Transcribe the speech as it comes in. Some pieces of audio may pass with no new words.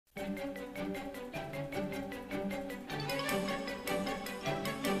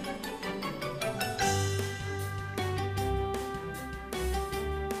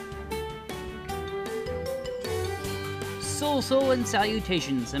Soul and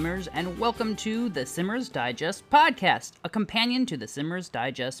salutations, Simmers, and welcome to the Simmers Digest podcast, a companion to the Simmers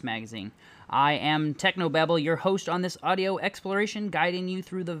Digest magazine. I am Technobabble, your host on this audio exploration, guiding you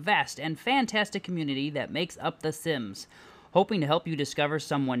through the vast and fantastic community that makes up The Sims, hoping to help you discover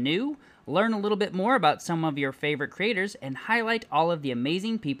someone new, learn a little bit more about some of your favorite creators, and highlight all of the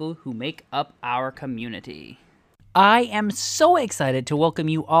amazing people who make up our community. I am so excited to welcome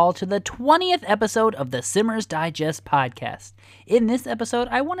you all to the 20th episode of the Simmers Digest podcast. In this episode,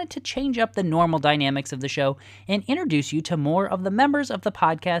 I wanted to change up the normal dynamics of the show and introduce you to more of the members of the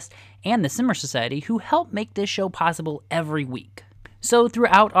podcast and the Simmer Society who help make this show possible every week. So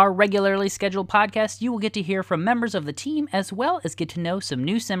throughout our regularly scheduled podcast, you will get to hear from members of the team as well as get to know some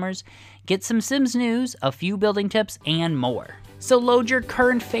new Simmers, get some Sims news, a few building tips, and more. So load your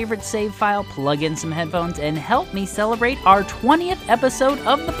current favorite save file, plug in some headphones, and help me celebrate our 20th episode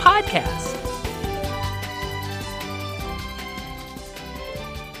of the podcast.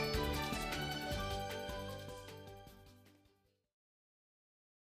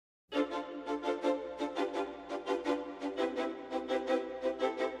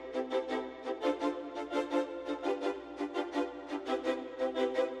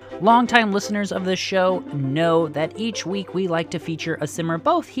 Longtime listeners of this show know that each week we like to feature a Simmer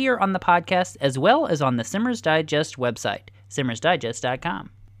both here on the podcast as well as on the Simmers Digest website,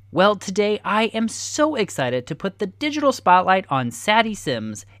 simmersdigest.com. Well, today I am so excited to put the digital spotlight on Sadie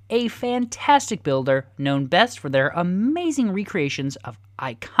Sims, a fantastic builder known best for their amazing recreations of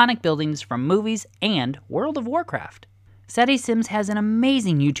iconic buildings from movies and World of Warcraft. Sadie Sims has an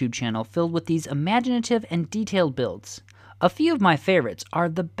amazing YouTube channel filled with these imaginative and detailed builds. A few of my favorites are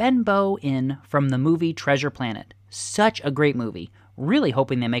the Benbow Inn from the movie Treasure Planet. Such a great movie. Really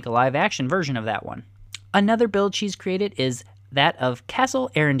hoping they make a live-action version of that one. Another build she's created is that of Castle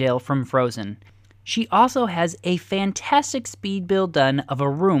Arendelle from Frozen. She also has a fantastic speed build done of a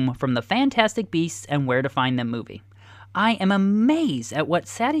room from the Fantastic Beasts and Where to Find Them movie. I am amazed at what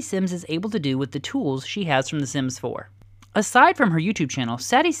Sadie Sims is able to do with the tools she has from The Sims 4. Aside from her YouTube channel,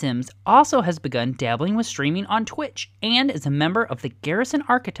 Sadie Sims also has begun dabbling with streaming on Twitch and is a member of the Garrison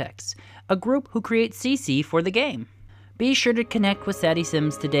Architects, a group who create CC for the game. Be sure to connect with Sadie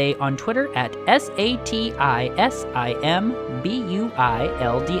Sims today on Twitter at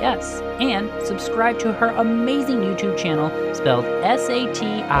SATISIMBUILDS and subscribe to her amazing YouTube channel spelled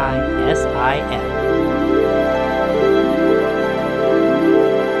SATISIM.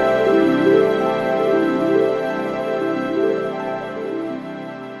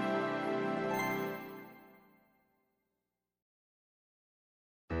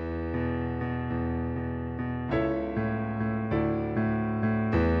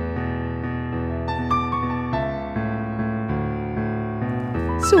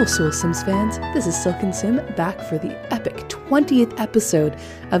 Soul Sims fans, this is Silken Sim back for the epic 20th episode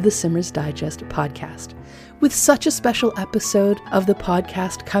of the Simmers Digest podcast. With such a special episode of the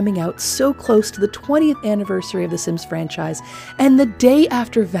podcast coming out so close to the 20th anniversary of the Sims franchise and the day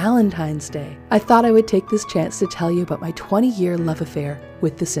after Valentine's Day, I thought I would take this chance to tell you about my 20-year love affair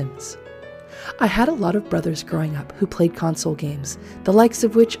with The Sims. I had a lot of brothers growing up who played console games, the likes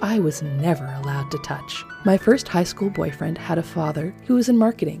of which I was never allowed to touch. My first high school boyfriend had a father who was in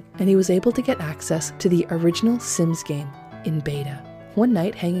marketing, and he was able to get access to the original Sims game in beta. One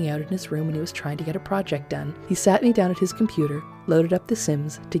night, hanging out in his room when he was trying to get a project done, he sat me down at his computer, loaded up The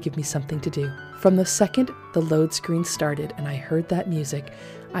Sims to give me something to do. From the second the load screen started and I heard that music,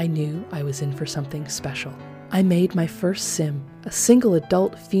 I knew I was in for something special. I made my first Sim, a single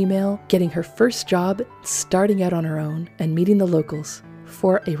adult female getting her first job, starting out on her own, and meeting the locals.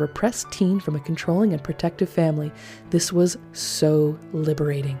 For a repressed teen from a controlling and protective family, this was so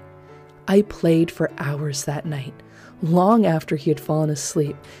liberating. I played for hours that night, long after he had fallen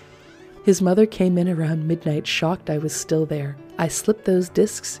asleep. His mother came in around midnight, shocked I was still there. I slipped those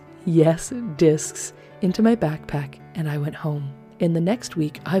discs, yes, discs, into my backpack, and I went home. In the next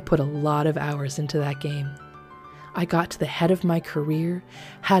week, I put a lot of hours into that game. I got to the head of my career,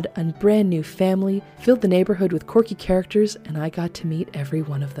 had a brand new family, filled the neighborhood with quirky characters, and I got to meet every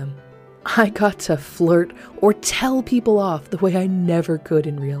one of them. I got to flirt or tell people off the way I never could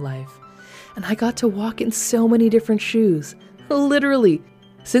in real life. And I got to walk in so many different shoes. Literally.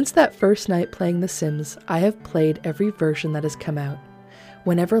 Since that first night playing The Sims, I have played every version that has come out.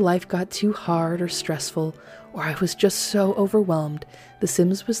 Whenever life got too hard or stressful, or I was just so overwhelmed, The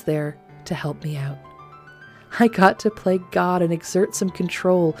Sims was there to help me out. I got to play God and exert some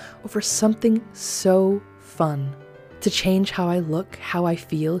control over something so fun. To change how I look, how I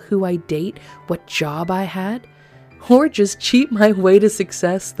feel, who I date, what job I had, or just cheat my way to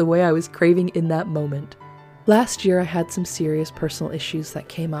success the way I was craving in that moment. Last year I had some serious personal issues that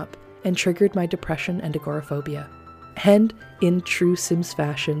came up and triggered my depression and agoraphobia. And in true Sims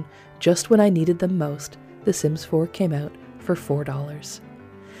fashion, just when I needed them most, The Sims 4 came out for $4.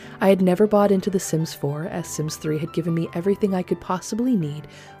 I had never bought into The Sims 4, as Sims 3 had given me everything I could possibly need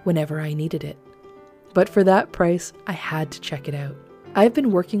whenever I needed it. But for that price, I had to check it out. I've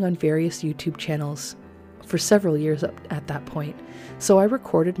been working on various YouTube channels for several years at that point, so I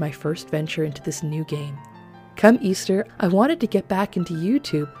recorded my first venture into this new game. Come Easter, I wanted to get back into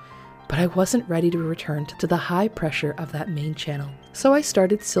YouTube, but I wasn't ready to return to the high pressure of that main channel. So I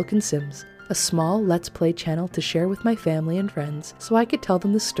started Silken Sims, a small Let's Play channel to share with my family and friends so I could tell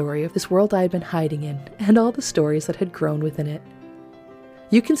them the story of this world I had been hiding in and all the stories that had grown within it.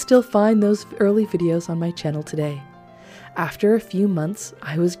 You can still find those early videos on my channel today. After a few months,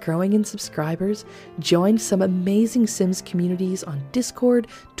 I was growing in subscribers, joined some amazing Sims communities on Discord,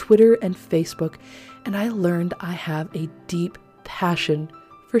 Twitter, and Facebook, and I learned I have a deep passion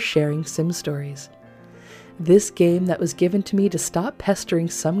for sharing Sim stories. This game that was given to me to stop pestering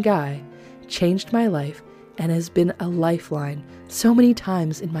some guy changed my life and has been a lifeline so many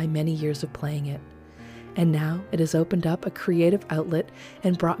times in my many years of playing it. And now it has opened up a creative outlet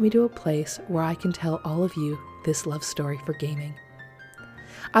and brought me to a place where I can tell all of you this love story for gaming.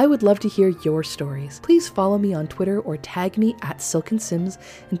 I would love to hear your stories. Please follow me on Twitter or tag me at Silken Sims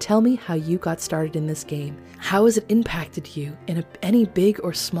and tell me how you got started in this game. How has it impacted you in any big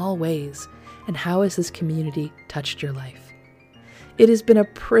or small ways? And how has this community touched your life? It has been a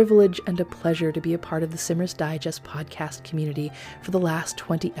privilege and a pleasure to be a part of the Simmers Digest podcast community for the last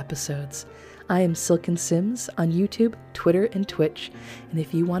 20 episodes. I am Silken Sims on YouTube, Twitter, and Twitch, and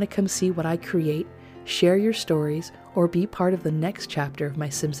if you want to come see what I create, share your stories, or be part of the next chapter of my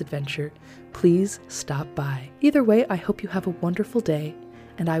Sims adventure, please stop by. Either way, I hope you have a wonderful day,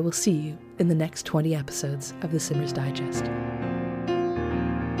 and I will see you in the next 20 episodes of the Simmers Digest.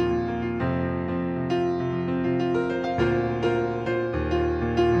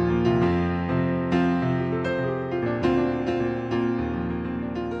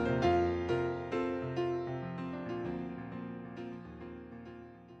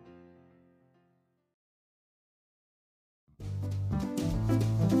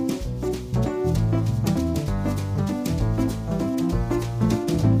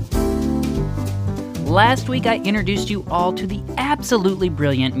 Last week I introduced you all to the absolutely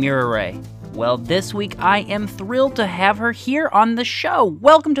brilliant Mira Ray. Well, this week I am thrilled to have her here on the show.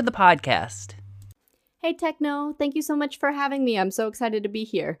 Welcome to the podcast. Hey Techno, thank you so much for having me. I'm so excited to be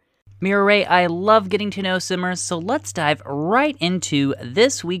here. Mira Ray, I love getting to know Simmers, so let's dive right into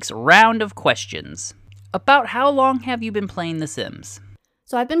this week's round of questions. About how long have you been playing The Sims?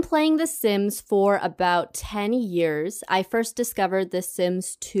 So I've been playing The Sims for about 10 years. I first discovered The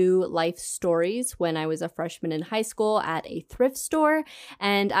Sims 2 Life Stories when I was a freshman in high school at a thrift store.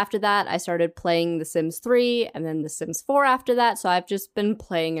 And after that, I started playing The Sims 3 and then The Sims 4 after that. So I've just been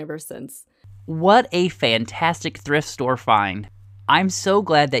playing ever since. What a fantastic thrift store find. I'm so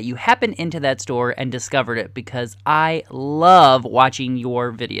glad that you happened into that store and discovered it because I love watching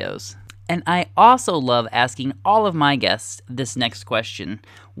your videos. And I also love asking all of my guests this next question.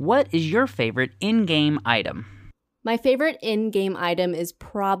 What is your favorite in-game item? My favorite in-game item is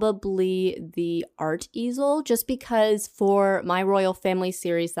probably the art easel, just because for my royal family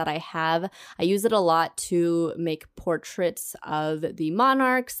series that I have, I use it a lot to make portraits of the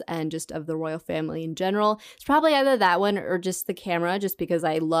monarchs and just of the royal family in general. It's probably either that one or just the camera, just because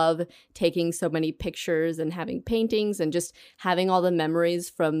I love taking so many pictures and having paintings and just having all the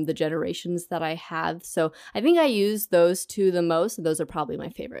memories from the generations that I have. So I think I use those two the most. Those are probably my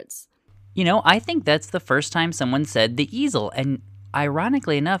favorites. You know, I think that's the first time someone said the easel, and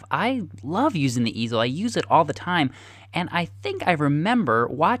ironically enough, I love using the easel. I use it all the time, and I think I remember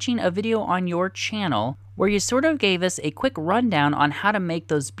watching a video on your channel where you sort of gave us a quick rundown on how to make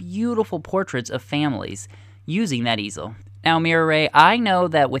those beautiful portraits of families using that easel. Now, Mira Ray, I know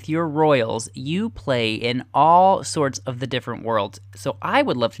that with your royals, you play in all sorts of the different worlds, so I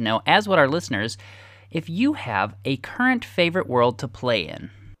would love to know, as would our listeners, if you have a current favorite world to play in.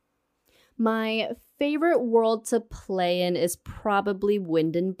 My favorite world to play in is probably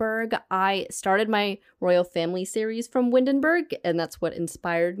Windenburg. I started my royal family series from Windenburg, and that's what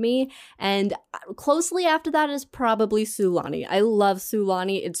inspired me. And closely after that is probably Sulani. I love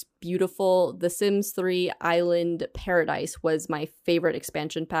Sulani. It's beautiful. The Sims 3 Island Paradise was my favorite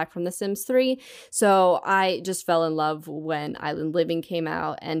expansion pack from The Sims 3. So I just fell in love when Island Living came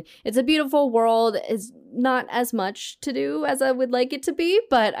out, and it's a beautiful world. It's not as much to do as I would like it to be,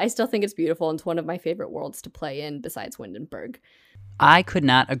 but I still think it's beautiful, and it's one of my favorite worlds to play in besides Windenburg. I could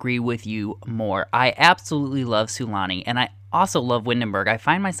not agree with you more. I absolutely love Sulani, and I also love Windenburg. I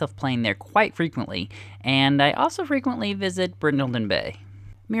find myself playing there quite frequently, and I also frequently visit Brindleton Bay.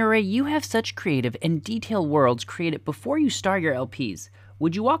 Mireille, you have such creative and detailed worlds created before you start your LPs.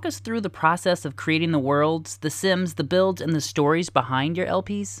 Would you walk us through the process of creating the worlds, the Sims, the builds, and the stories behind your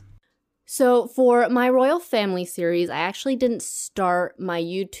LPs? So for my Royal Family series, I actually didn't start my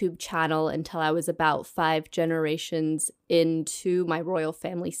YouTube channel until I was about 5 generations into my Royal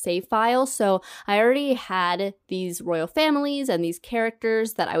Family save file. So I already had these royal families and these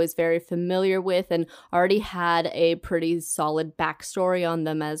characters that I was very familiar with and already had a pretty solid backstory on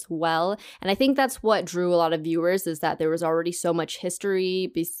them as well. And I think that's what drew a lot of viewers, is that there was already so much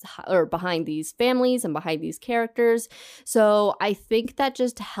history behind these families and behind these characters. So I think that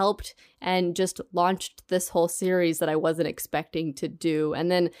just helped and just launched this whole series that I wasn't expecting to do. And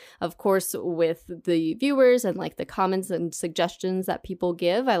then, of course, with the viewers and like the comments and suggestions that people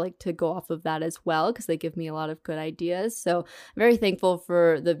give, I like to go off of that as well because they give me a lot of good ideas. So I'm very thankful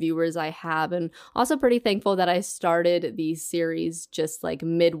for the viewers I have, and also pretty thankful that I started the series just like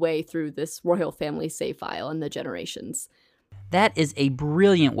midway through this Royal Family save file and the generations. That is a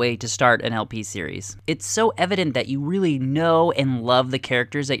brilliant way to start an LP series. It's so evident that you really know and love the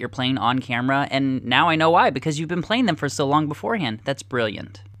characters that you're playing on camera, and now I know why, because you've been playing them for so long beforehand. That's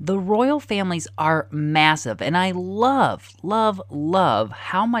brilliant. The royal families are massive, and I love, love, love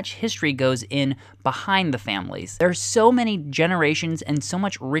how much history goes in behind the families. There's so many generations and so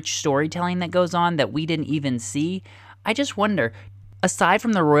much rich storytelling that goes on that we didn't even see. I just wonder, aside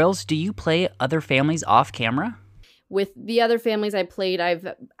from the royals, do you play other families off camera? With the other families I played,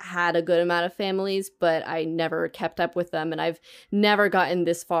 I've had a good amount of families, but I never kept up with them, and I've never gotten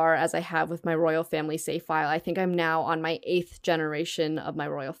this far as I have with my Royal Family save file. I think I'm now on my 8th generation of my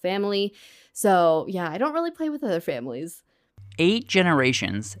Royal Family. So yeah, I don't really play with other families. 8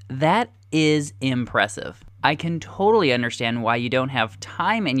 generations, that is impressive. I can totally understand why you don't have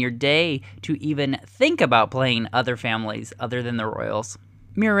time in your day to even think about playing other families other than the royals.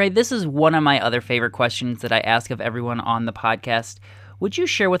 Mireille, this is one of my other favorite questions that I ask of everyone on the podcast. Would you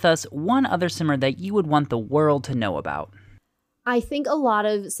share with us one other simmer that you would want the world to know about? I think a lot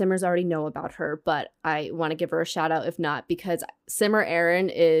of simmers already know about her, but I want to give her a shout out if not, because Simmer Erin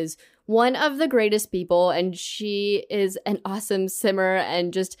is one of the greatest people, and she is an awesome simmer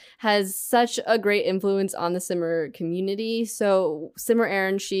and just has such a great influence on the simmer community. So Simmer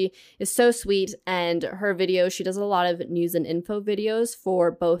Erin, she is so sweet, and her videos, she does a lot of news and info videos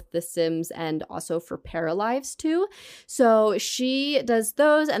for both The Sims and also for Paralives too. So she does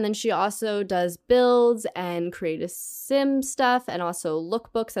those, and then she also does builds and creative sim stuff and also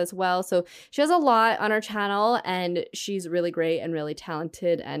lookbooks as well. So she has a lot on her channel, and she's really great and really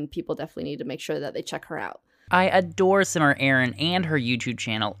talented, and people definitely need to make sure that they check her out. I adore Simmer Erin and her YouTube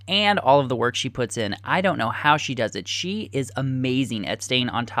channel and all of the work she puts in. I don't know how she does it. She is amazing at staying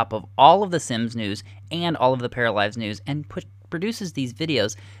on top of all of the Sims news and all of the Paralives news, and produces these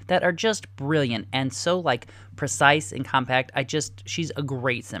videos that are just brilliant and so like precise and compact. She's a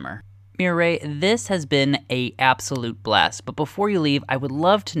great simmer. Mireille, this has been an absolute blast, but before you leave, I would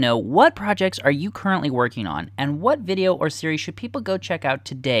love to know, what projects are you currently working on, and what video or series should people go check out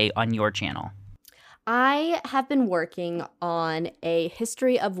today on your channel? I have been working on a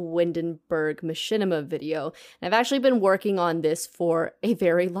History of Windenburg machinima video, and I've actually been working on this for a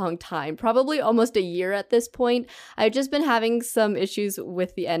very long time, probably almost a year at this point. I've just been having some issues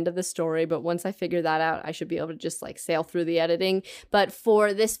with the end of the story, but once I figure that out, I should be able to just like sail through the editing. But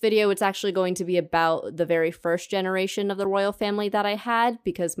for this video, it's actually going to be about the very first generation of the royal family that I had,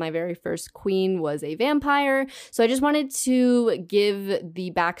 because my very first queen was a vampire. So I just wanted to give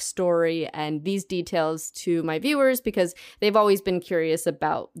the backstory and these details to my viewers, because they've always been curious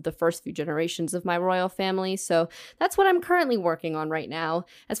about the first few generations of my royal family. So that's what I'm currently working on right now.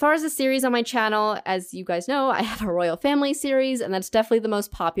 As far as the series on my channel, as you guys know, I have a royal family series, and that's definitely the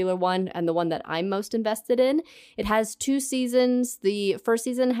most popular one and the one that I'm most invested in. It has 2 seasons. The first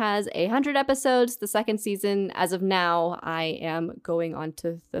season has 100 episodes. The second season, as of now, I am going on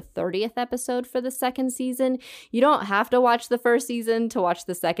to the 30th episode for the second season. You don't have to watch the first season to watch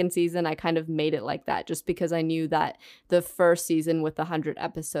the second season. I kind of made it like like that, just because I knew that the first season with 100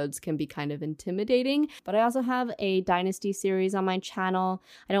 episodes can be kind of intimidating. But I also have a Dynasty series on my channel.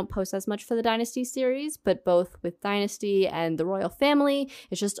 I don't post as much for the Dynasty series, but both with Dynasty and the royal family,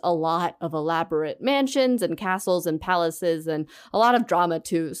 it's just a lot of elaborate mansions and castles and palaces and a lot of drama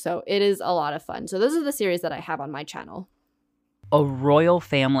too. So it is a lot of fun. So those are the series that I have on my channel. A royal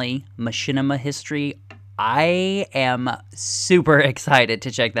family machinima history. I am super excited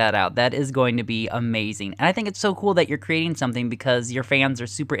to check that out. That is going to be amazing. And I think it's so cool that you're creating something because your fans are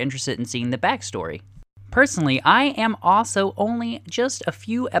super interested in seeing the backstory. Personally, I am also only just a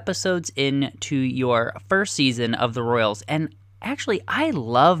few episodes into your first season of The Royals, and actually, I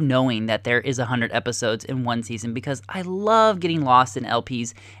love knowing that there is 100 episodes in one season because I love getting lost in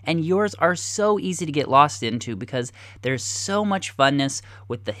LPs, and yours are so easy to get lost into because there's so much funness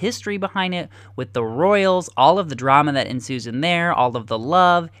with the history behind it, with the royals, all of the drama that ensues in there, all of the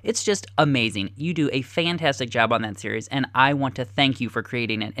love. It's just amazing. You do a fantastic job on that series, and I want to thank you for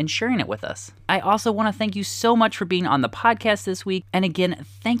creating it and sharing it with us. I also want to thank you so much for being on the podcast this week, and again,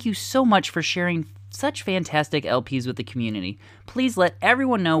 thank you so much for sharing such fantastic LPs with the community. Please let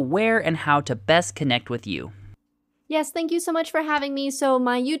everyone know where and how to best connect with you. Yes, thank you so much for having me. So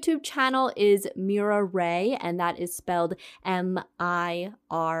my YouTube channel is Mira Ray, and that is spelled MIRARAE.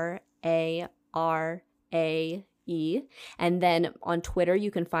 And then on Twitter,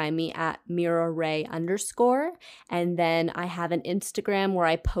 you can find me at MiraRay_. And then I have an Instagram where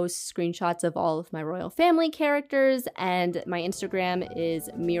I post screenshots of all of my royal family characters. And my Instagram is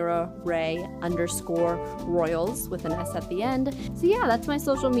MiraRay_royals with an S at the end. So yeah, that's my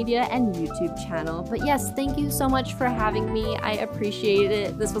social media and YouTube channel. But yes, thank you so much for having me. I appreciate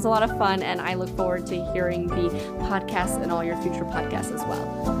it. This was a lot of fun, and I look forward to hearing the podcast and all your future podcasts as well.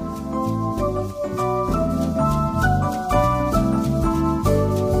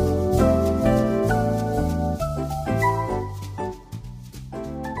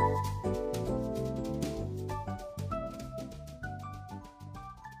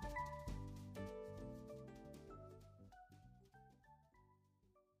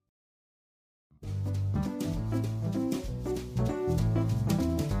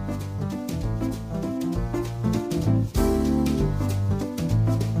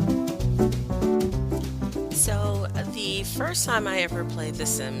 The first time I ever played The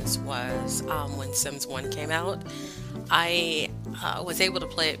Sims was when Sims 1 came out. I was able to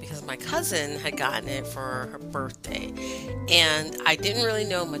play it because my cousin had gotten it for her birthday, and I didn't really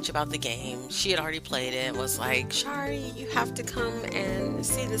know much about the game. She had already played it and was like, Shari, you have to come and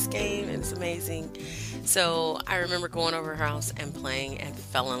see this game, it's amazing. So I remember going over her house and playing and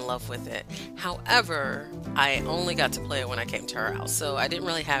fell in love with it. However, I only got to play it when I came to her house, so I didn't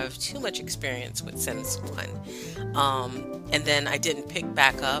really have too much experience with Sims 1. And then I didn't pick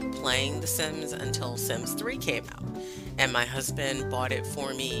back up playing The Sims until Sims 3 came out. And my husband bought it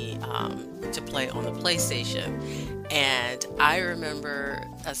for me to play on the PlayStation. And I remember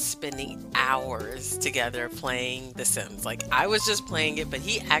us spending hours together playing The Sims. Like, I was just playing it, but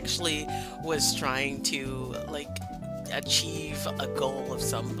he actually was trying to, like, achieve a goal of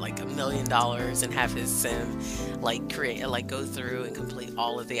some, like, $1 million and have his sim, like, go through and complete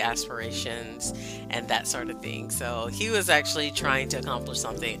all of the aspirations and that sort of thing. So he was actually trying to accomplish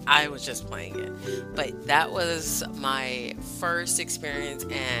something. I was just playing it. But that was my first experience,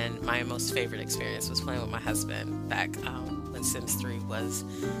 and my most favorite experience was playing with my husband back when Sims 3 was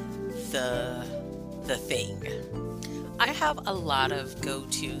the thing. I have a lot of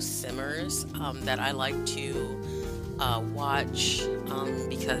go-to simmers that I like to watch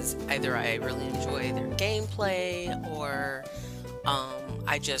because either I really enjoy their gameplay, or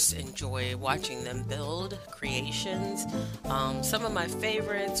I just enjoy watching them build creations. Some of my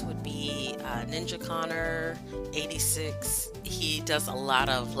favorites would be Ninja Connor 86. He does a lot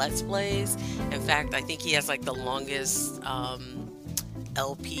of Let's Plays. In fact, I think he has like the longest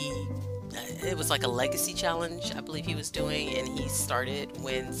LP. It was like a legacy challenge, I believe he was doing, and he started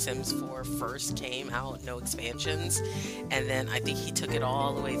when Sims 4 first came out, no expansions, and then I think he took it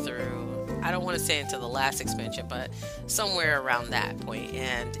all the way through, I don't want to say until the last expansion, but somewhere around that point,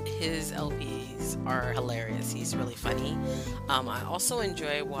 and his LPs are hilarious. He's really funny. I also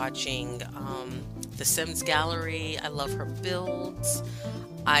enjoy watching The Sims Gallery. I love her builds.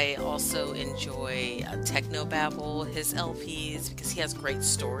 I also enjoy Technobabble, his LPs, because he has great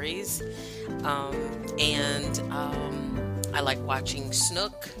stories. I like watching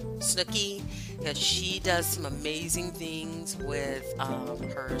Snooki, because she does some amazing things with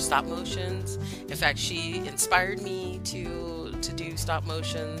her stop motions. In fact, she inspired me to to do stop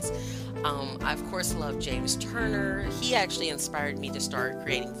motions. I of course love James Turner. He actually inspired me to start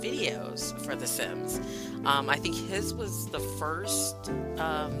creating videos for The Sims. I think his was the first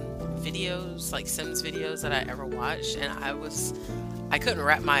videos, like Sims videos, that I ever watched, and I couldn't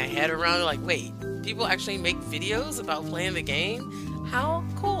wrap my head around it. Like, wait, people actually make videos about playing the game? How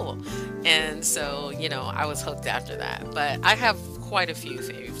cool. And so, I was hooked after that. But I have quite a few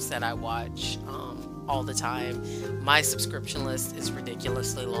faves that I watch all the time. My subscription list is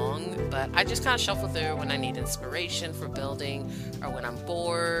ridiculously long, but I just kind of shuffle through when I need inspiration for building, or when I'm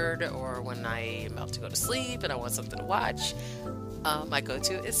bored, or when I'm about to go to sleep and I want something to watch. My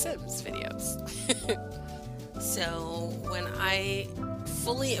go-to is Sims videos. So when I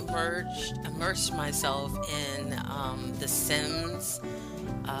fully immersed myself in the Sims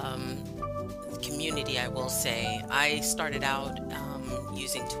community, I will say, I started out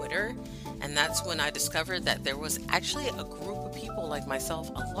using Twitter, and that's when I discovered that there was actually a group of people like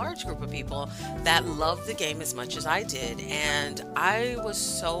myself, a large group of people that loved the game as much as I did, and I was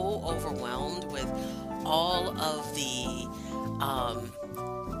so overwhelmed with all of the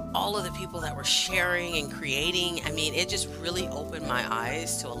people that were sharing and creating. I mean, it just really opened my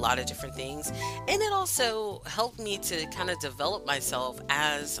eyes to a lot of different things. And it also helped me to kind of develop myself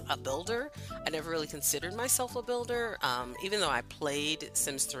as a builder. I never really considered myself a builder, even though I played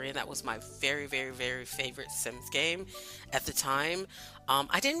Sims 3, and that was my very, very, very favorite Sims game at the time.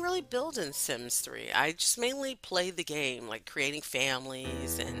 I didn't really build in Sims 3. I just mainly played the game, like creating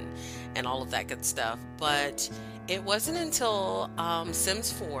families and all of that good stuff. But it wasn't until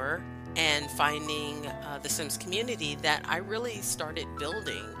Sims 4 and finding the Sims community that I really started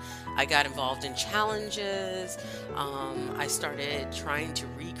building. I got involved in challenges. I started trying to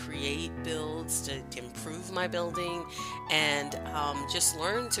recreate builds to improve my building, and just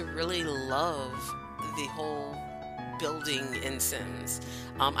learned to really love the whole building in Sims.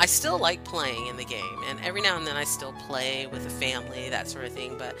 I still like playing in the game, and every now and then I still play with a family, that sort of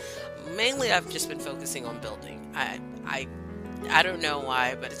thing, but mainly I've just been focusing on building. I don't know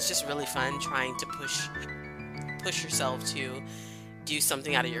why, but it's just really fun trying to push yourself to do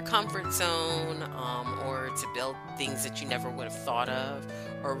something out of your comfort zone, or to build things that you never would have thought of,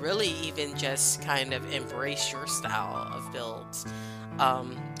 or really even just kind of embrace your style of builds.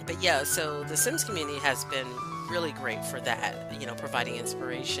 But yeah, so the Sims community has been really great for that, providing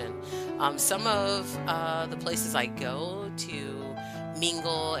inspiration. Some of the places I go to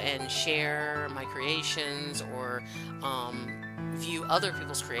mingle and share my creations, or view other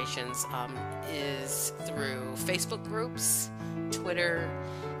people's creations, is through Facebook groups, Twitter,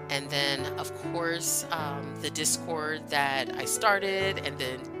 and then of course the Discord that I started and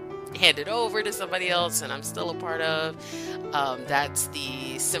then handed over to somebody else and I'm still a part of. That's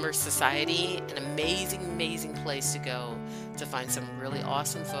the Simmer Society, an amazing place to go to find some really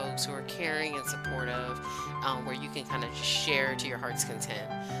awesome folks who are caring and supportive, where you can kind of just share to your heart's content.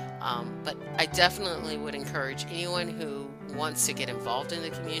 But I definitely would encourage anyone who wants to get involved in the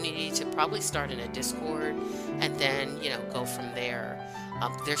community to probably start in a Discord and then, go from there.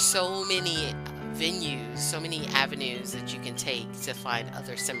 There's so many venues, so many avenues that you can take to find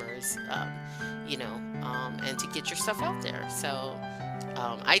other Simmers, and to get your stuff out there. So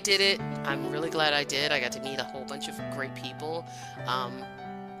I did it. I'm really glad I did. I got to meet a whole bunch of great people.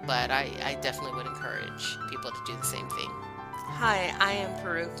 But I definitely would encourage people to do the same thing. Hi, I am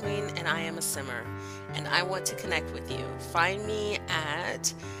Peru Queen, and I am a Simmer, and I want to connect with you. Find me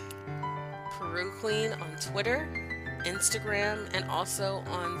at Peru Queen on Twitter, Instagram, and also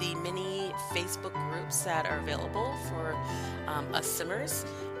on the many Facebook groups that are available for us Simmers.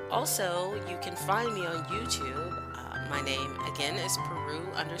 Also, you can find me on YouTube. My name again is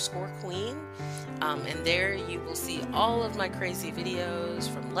Peru_Queen, and there you will see all of my crazy videos,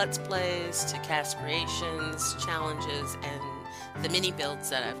 from Let's Plays to cast creations, challenges, and the mini builds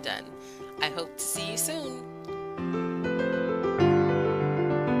that I've done. I hope to see you soon.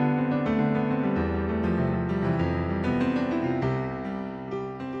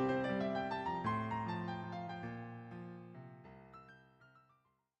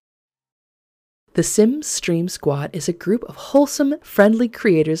 The Sims Stream Squad is a group of wholesome, friendly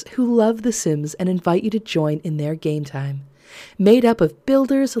creators who love The Sims and invite you to join in their game time. Made up of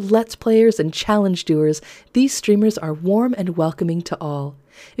builders, let's players, and challenge doers, these streamers are warm and welcoming to all.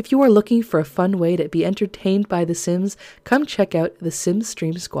 If you are looking for a fun way to be entertained by The Sims, come check out the Sims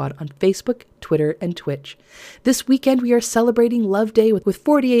Stream Squad on Facebook, Twitter, and Twitch. This weekend we are celebrating Love Day with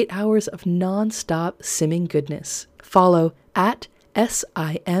 48 hours of non-stop simming goodness. Follow at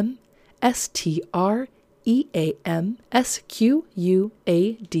SIMSTREAMSQUAD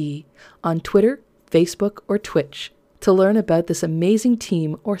on Twitter, Facebook, or Twitch. to learn about this amazing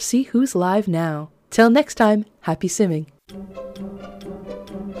team or see who's live now. Till next time, happy simming.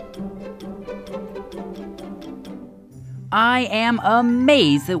 I am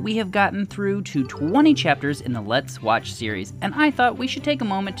amazed that we have gotten through to 20 chapters in the Let's Watch series, and I thought we should take a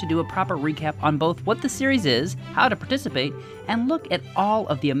moment to do a proper recap on both what the series is, how to participate, and look at all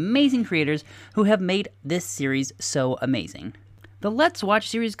of the amazing creators who have made this series so amazing. The Let's Watch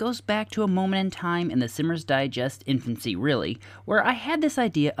series goes back to a moment in time in the Simmers Digest infancy, really, where I had this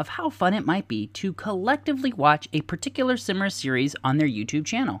idea of how fun it might be to collectively watch a particular Simmers series on their YouTube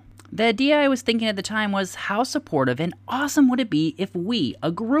channel. The idea I was thinking at the time was how supportive and awesome would it be if we,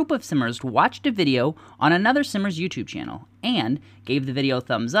 a group of Simmers, watched a video on another Simmers YouTube channel and gave the video a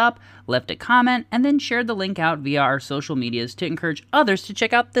thumbs up, left a comment, and then shared the link out via our social medias to encourage others to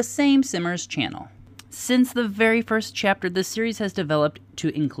check out the same Simmers channel. Since the very first chapter, the series has developed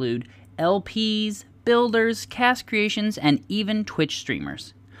to include LPs, builders, cast creations, and even Twitch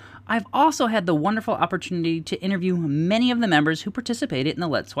streamers. I've also had the wonderful opportunity to interview many of the members who participated in the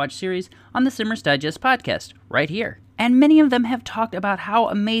Let's Watch series on the Simmers Digest podcast, right here. And many of them have talked about how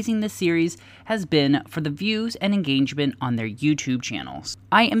amazing this series has been for the views and engagement on their YouTube channels.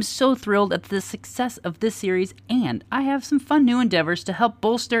 I am so thrilled at the success of this series, and I have some fun new endeavors to help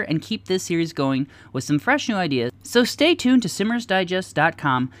bolster and keep this series going with some fresh new ideas. So stay tuned to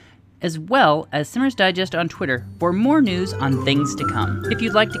SimmersDigest.com as well as Simmers Digest on Twitter for more news on things to come. If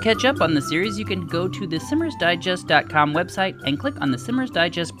you'd like to catch up on the series, you can go to the SimmersDigest.com website and click on the Simmers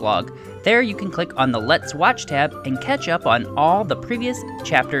Digest blog. There you can click on the Let's Watch tab and catch up on all the previous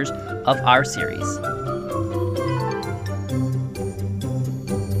chapters of our series.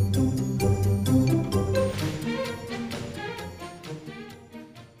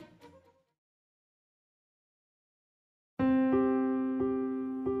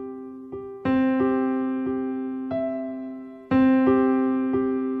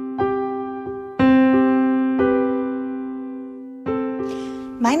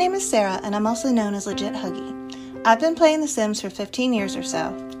 My name is Sarah, and I'm also known as Legit Huggy. I've been playing The Sims for 15 years or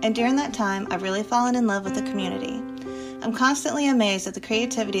so, and during that time, I've really fallen in love with the community. I'm constantly amazed at the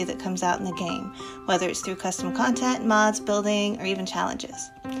creativity that comes out in the game, whether it's through custom content, mods, building, or even challenges.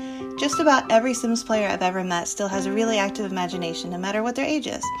 Just about every Sims player I've ever met still has a really active imagination, no matter what their age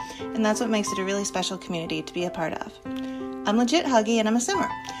is, and that's what makes it a really special community to be a part of. I'm Legit Huggy, and I'm a Simmer.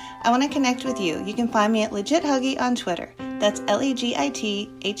 I want to connect with you. You can find me at Legit Huggy on Twitter. That's LEGITHUGGY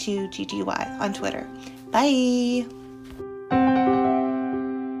on Twitter. Bye!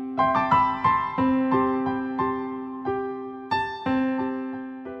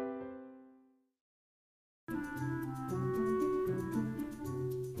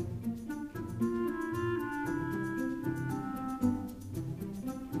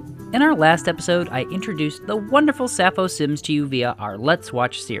 In our last episode, I introduced the wonderful Sappho Sims to you via our Let's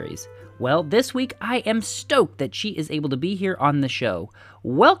Watch series. Well, this week I am stoked that she is able to be here on the show.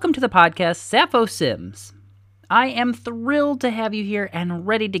 Welcome to the podcast, Sappho Sims. I am thrilled to have you here and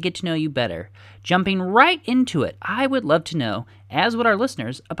ready to get to know you better. Jumping right into it, I would love to know, as would our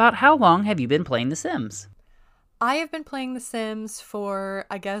listeners, about how long have you been playing The Sims? I have been playing The Sims for,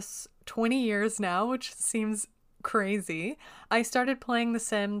 20 years now, which seems crazy. I started playing The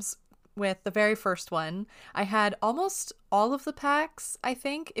Sims with the very first one. I had almost all of the packs, I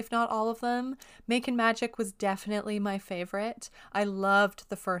think, if not all of them. Making Magic was definitely my favorite. I loved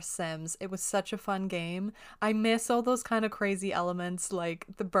the first Sims. It was such a fun game. I miss all those kind of crazy elements like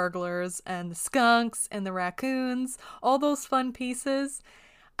the burglars and the skunks and the raccoons, all those fun pieces.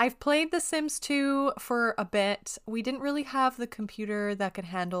 I've played The Sims 2 for a bit. We didn't really have the computer that could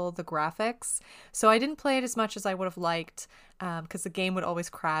handle the graphics, so I didn't play it as much as I would have liked, because the game would always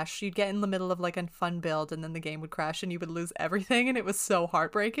crash. You'd get in the middle of like a fun build and then the game would crash and you would lose everything, and it was so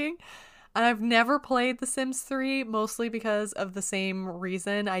heartbreaking. And I've never played The Sims 3, mostly because of the same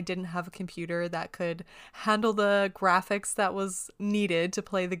reason. I didn't have a computer that could handle the graphics that was needed to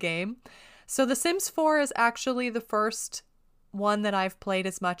play the game. So The Sims 4 is actually the first one that I've played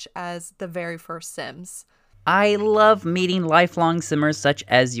as much as the very first Sims. I love meeting lifelong Simmers such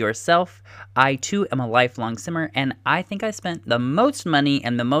as yourself. I too am a lifelong Simmer, and I think I spent the most money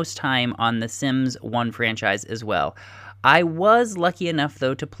and the most time on the Sims 1 franchise as well. I was lucky enough,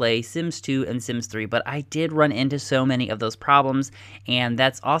 though, to play Sims 2 and Sims 3, but I did run into so many of those problems, and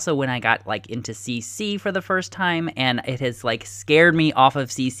that's also when I got, into CC for the first time, and it has, scared me off of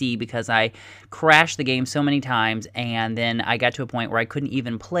CC because I crashed the game so many times, and then I got to a point where I couldn't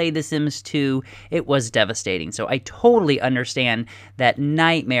even play The Sims 2. It was devastating, so I totally understand that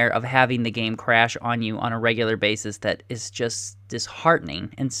nightmare of having the game crash on you on a regular basis that is just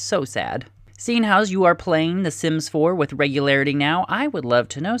disheartening and so sad. Seeing how you are playing The Sims 4 with regularity now, I would love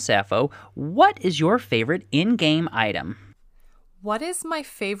to know, Sappho, what is your favorite in-game item? What is my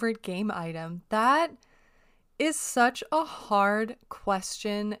favorite game item? That is such a hard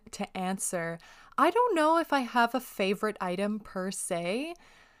question to answer. I don't know if I have a favorite item per se.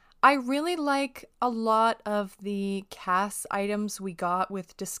 I really like a lot of the CAS items we got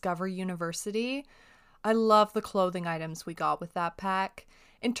with Discover University. I love the clothing items we got with that pack.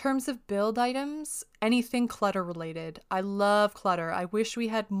 In terms of build items, anything clutter related. I love clutter. I wish we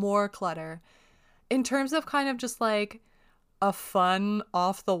had more clutter. In terms of kind of just like a fun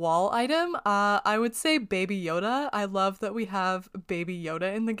off-the-wall item, I would say Baby Yoda. I love that we have Baby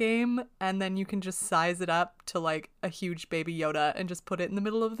Yoda in the game, and then you can just size it up to like a huge Baby Yoda and just put it in the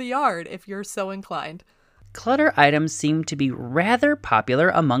middle of the yard if you're so inclined. Clutter items seem to be rather popular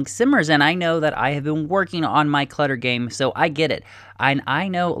among Simmers, and I know that I have been working on my clutter game, so I get it. And I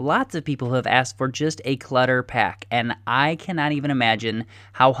know lots of people who have asked for just a clutter pack, and I cannot even imagine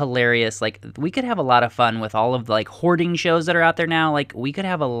how hilarious, like, we could have a lot of fun with all of the, like, hoarding shows that are out there now. Like, we could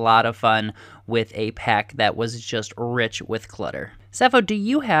have a lot of fun with a pack that was just rich with clutter. Sappho, do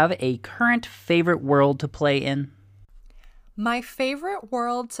you have a current favorite world to play in? My favorite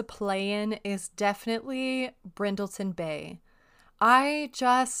world to play in is definitely Brindleton Bay. I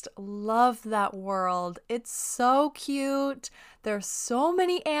just love that world. It's so cute. There's so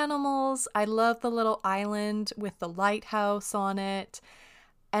many animals. I love the little island with the lighthouse on it.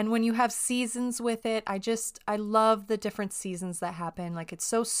 And when you have seasons with it, I love the different seasons that happen. Like, it's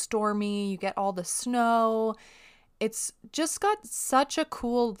so stormy, you get all the snow. It's just got such a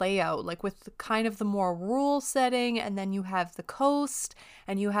cool layout, like with kind of the more rural setting, and then you have the coast,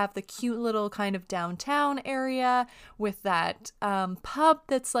 and you have the cute little kind of downtown area with that pub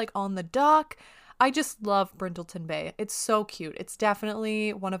that's like on the dock. I just love Brindleton Bay. It's so cute. It's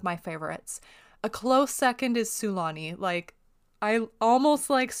definitely one of my favorites. A close second is Sulani. Like, I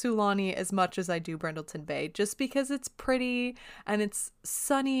almost like Sulani as much as I do Brindleton Bay, just because it's pretty and it's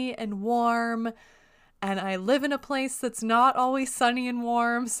sunny and warm. And I live in a place that's not always sunny and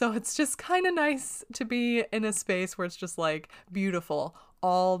warm, so it's just kind of nice to be in a space where it's just like beautiful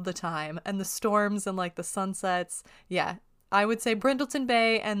all the time. And the storms and like the sunsets. Yeah, I would say Brindleton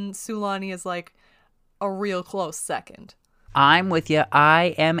Bay and Sulani is like a real close second. I'm with you.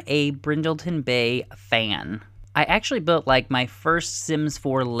 I am a Brindleton Bay fan. I actually built like my first Sims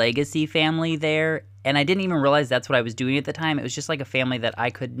 4 Legacy family there, and I didn't even realize that's what I was doing at the time. It was just like a family that I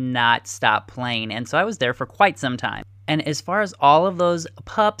could not stop playing, and so I was there for quite some time. And as far as all of those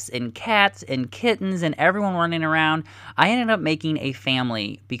pups and cats and kittens and everyone running around, I ended up making a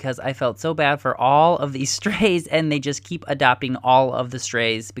family because I felt so bad for all of these strays, and they just keep adopting all of the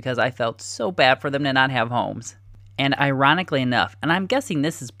strays because I felt so bad for them to not have homes. And ironically enough, and I'm guessing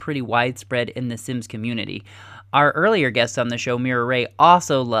this is pretty widespread in the Sims community, our earlier guest on the show, Mira Ray,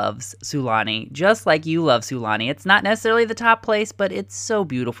 also loves Sulani, just like you love Sulani. It's not necessarily the top place, but it's so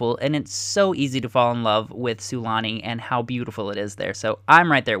beautiful, and it's so easy to fall in love with Sulani and how beautiful it is there. So I'm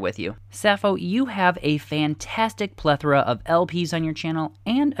right there with you. Sappho, you have a fantastic plethora of LPs on your channel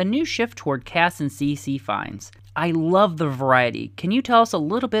and a new shift toward CAS and CC finds. I love the variety. Can you tell us a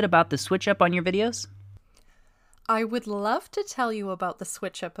little bit about the switch up on your videos? I would love to tell you about the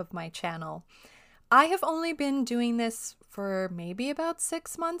switch up of my channel. I have only been doing this for maybe about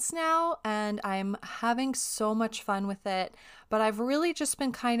 6 months now, and I'm having so much fun with it, but I've really just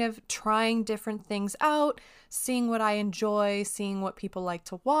been kind of trying different things out, seeing what I enjoy, seeing what people like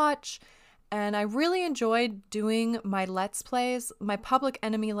to watch, and I really enjoyed doing my Let's Plays. My Public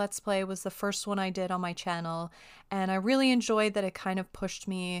Enemy Let's Play was the first one I did on my channel, and I really enjoyed that it kind of pushed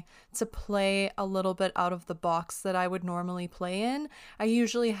me to play a little bit out of the box that I would normally play in. I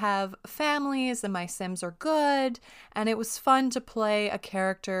usually have families and my Sims are good, and it was fun to play a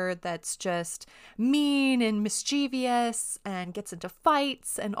character that's just mean and mischievous and gets into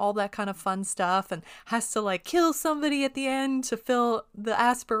fights and all that kind of fun stuff and has to like kill somebody at the end to fill the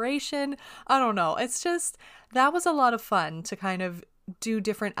aspiration. I don't know. It's just, that was a lot of fun to kind of do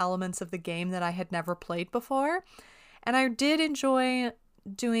different elements of the game that I had never played before. And I did enjoy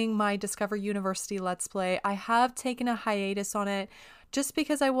doing my Discover University Let's Play. I have taken a hiatus on it just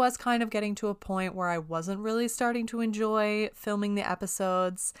because I was kind of getting to a point where I wasn't really starting to enjoy filming the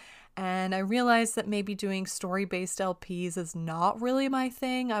episodes. And I realized that maybe doing story-based LPs is not really my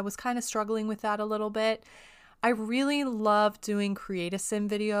thing. I was kind of struggling with that a little bit. I really love doing Create a Sim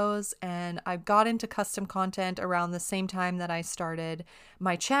videos, and I got into custom content around the same time that I started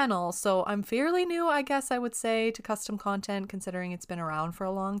my channel, so I'm fairly new, I guess I would say, to custom content considering it's been around for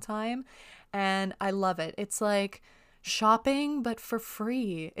a long time, and I love it. It's like shopping, but for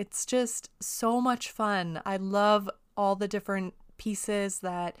free. It's just so much fun. I love all the different pieces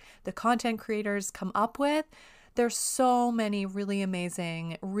that the content creators come up with. There's so many really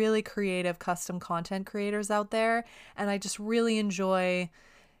amazing, really creative custom content creators out there, and I just really enjoy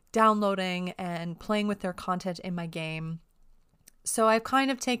downloading and playing with their content in my game. So I've kind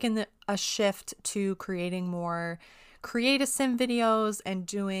of taken a shift to creating more Create a Sim videos and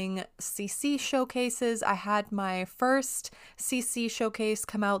doing CC showcases. I had my first CC showcase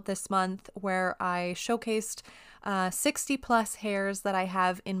come out this month where I showcased 60 plus hairs that I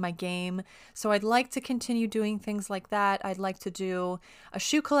have in my game. So I'd like to continue doing things like that. I'd like to do a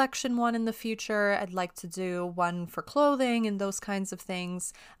shoe collection one in the future. I'd like to do one for clothing and those kinds of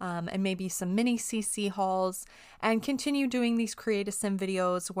things, and maybe some mini CC hauls, and continue doing these Create a Sim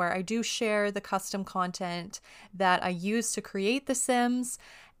videos where I do share the custom content that I use to create the Sims.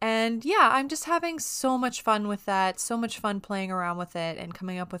 And yeah, I'm just having so much fun with that, so much fun playing around with it and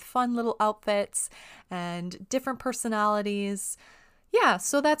coming up with fun little outfits and different personalities. Yeah,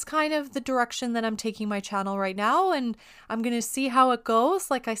 so that's kind of the direction that I'm taking my channel right now, and I'm going to see how it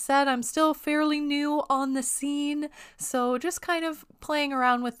goes. Like I said, I'm still fairly new on the scene, so just kind of playing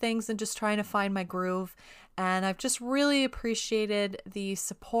around with things and just trying to find my groove. And I've just really appreciated the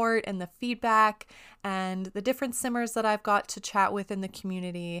support and the feedback and the different simmers that I've got to chat with in the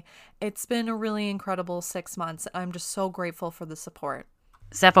community. It's been a really incredible 6 months. I'm just so grateful for the support.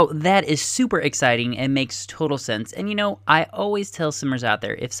 Sappho, that is super exciting and makes total sense. And I always tell simmers out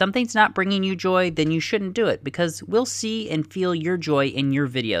there, if something's not bringing you joy, then you shouldn't do it, because we'll see and feel your joy in your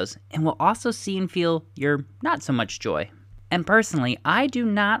videos, and we'll also see and feel your not so much joy. And personally, I do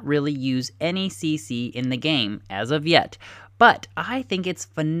not really use any CC in the game as of yet, but I think it's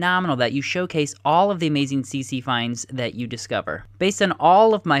phenomenal that you showcase all of the amazing CC finds that you discover. Based on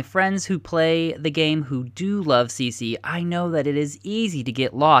all of my friends who play the game who do love CC, I know that it is easy to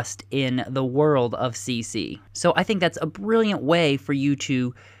get lost in the world of CC. So I think that's a brilliant way for you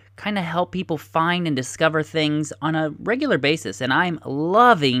to kind of help people find and discover things on a regular basis, and I'm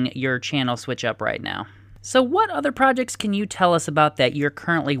loving your channel switch up right now. So what other projects can you tell us about that you're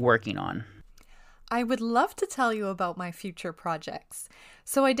currently working on? I would love to tell you about my future projects.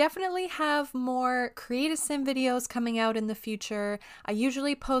 So I definitely have more Create a Sim videos coming out in the future. I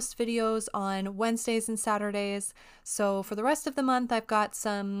usually post videos on Wednesdays and Saturdays. So for the rest of the month, I've got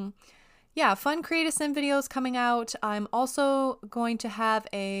some fun Create a Sim videos coming out. I'm also going to have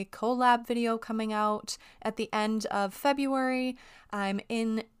a collab video coming out at the end of February. I'm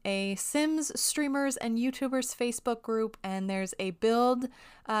in a Sims streamers and YouTubers Facebook group, and there's a build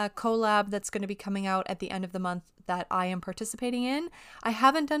collab that's going to be coming out at the end of the month that I am participating in. I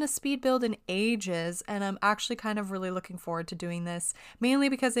haven't done a speed build in ages, and I'm actually kind of really looking forward to doing this, mainly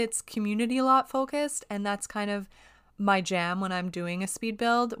because it's community lot focused, and that's kind of my jam when I'm doing a speed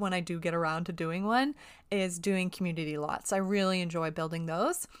build, when I do get around to doing one, is doing community lots. I really enjoy building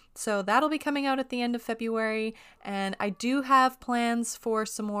those. So that'll be coming out at the end of February, and I do have plans for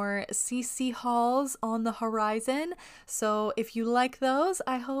some more CC hauls on the horizon. So if you like those,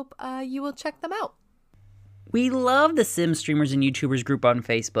 I hope you will check them out. We love the Sim Streamers and YouTubers group on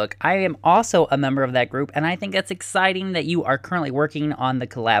Facebook. I am also a member of that group, and I think that's exciting that you are currently working on the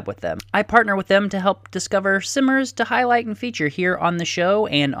collab with them. I partner with them to help discover simmers to highlight and feature here on the show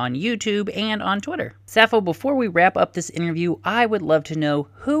and on YouTube and on Twitter. Sappho, before we wrap up this interview, I would love to know,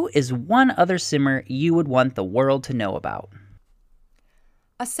 who is one other simmer you would want the world to know about?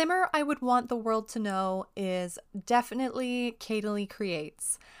 A simmer I would want the world to know is definitely Katalie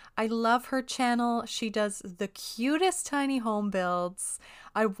Creates. I love her channel. She does the cutest tiny home builds.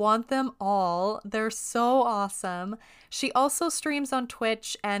 I want them all. They're so awesome. She also streams on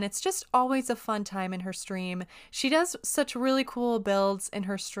Twitch, and it's just always a fun time in her stream. She does such really cool builds in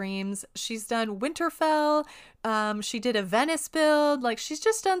her streams. She's done Winterfell. She did a Venice build. Like, she's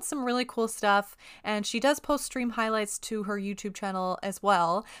just done some really cool stuff, and she does post stream highlights to her YouTube channel as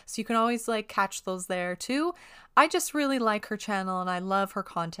well. So you can always catch those there too. I just really like her channel, and I love her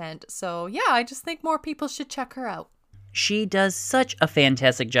content. So yeah, I just think more people should check her out. She does such a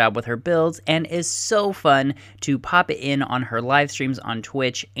fantastic job with her builds and is so fun to pop it in on her live streams on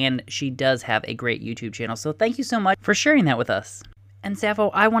Twitch, and she does have a great YouTube channel. So thank you so much for sharing that with us. And Sappho,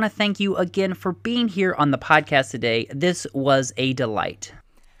 I want to thank you again for being here on the podcast today. This was a delight.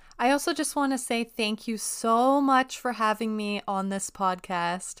 I also just want to say thank you so much for having me on this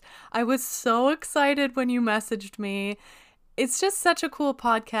podcast. I was so excited when you messaged me. It's just such a cool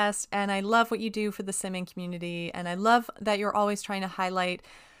podcast, and I love what you do for the simming community, and I love that you're always trying to highlight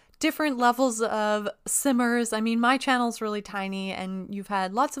different levels of simmers. I mean, my channel's really tiny, and you've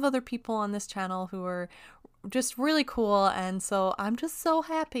had lots of other people on this channel who are just really cool. And so I'm just so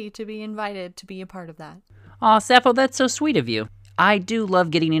happy to be invited to be a part of that. Aw, Sappho, that's so sweet of you. I do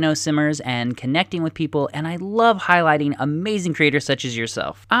love getting to know Simmers and connecting with people, and I love highlighting amazing creators such as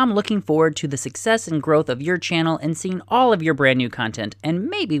yourself. I'm looking forward to the success and growth of your channel and seeing all of your brand new content, and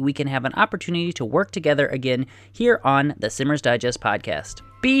maybe we can have an opportunity to work together again here on the Simmers Digest podcast.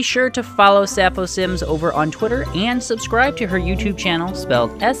 Be sure to follow Sappho Sims over on Twitter and subscribe to her YouTube channel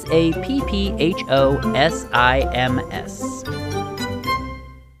spelled SAPPHOSIMS.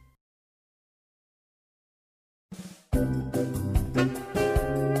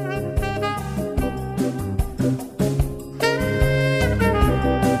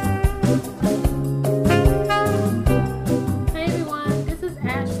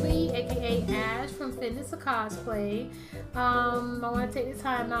 Cosplay. I want to take the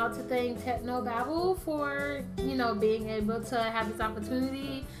time out to thank Technobabble for, being able to have this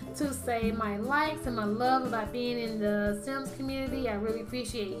opportunity to say my likes and my love about being in the Sims community. I really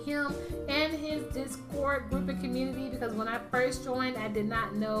appreciate him and his Discord group and community, because when I first joined, I did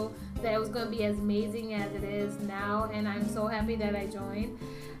not know that it was going to be as amazing as it is now, and I'm so happy that I joined.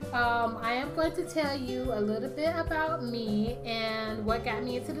 I am going to tell you a little bit about me and what got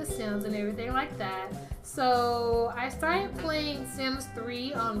me into The Sims and everything like that. So I started playing Sims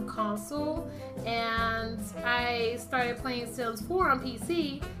 3 on console, and I started playing Sims 4 on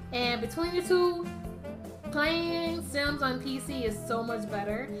PC, and between the two, playing Sims on PC is so much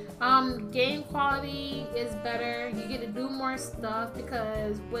better. Game quality is better. You get to do more stuff,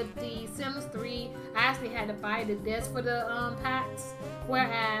 because with the Sims 3, I actually had to buy the disc for the packs,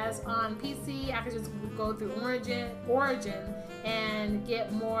 whereas on PC, I could just go through Origin and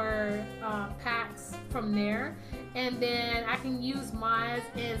get more packs from there. And then I can use mods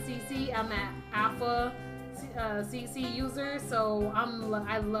in CC. I'm an alpha CC user, so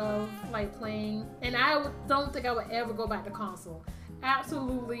I love playing, and I don't think I would ever go back to console.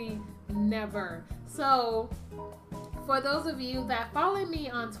 Absolutely never. So for those of you that follow me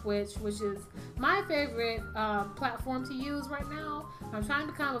on Twitch, which is my favorite platform to use right now, I'm trying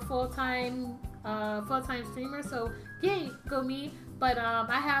to become a full-time streamer, so yay, go me. But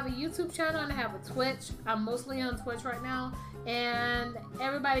I have a YouTube channel and I have a Twitch. I'm mostly on Twitch right now, and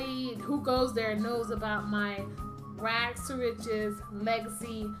everybody who goes there knows about my Rags to Riches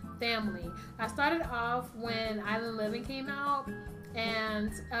Legacy family. I started off when Island Living came out,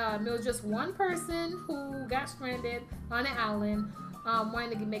 and it was just one person who got stranded on an island,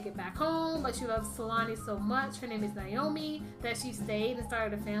 wanting to make it back home, but she loves Solani so much, her name is Naomi, that she stayed and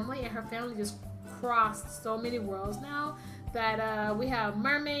started a family, and her family just crossed so many worlds now that we have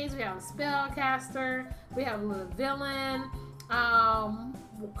mermaids, we have a spellcaster, we have a little villain.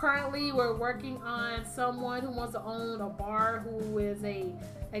 Currently we're working on someone who wants to own a bar, who is a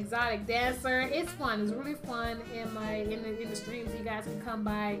exotic dancer. It's fun. It's really fun in the streams. You guys can come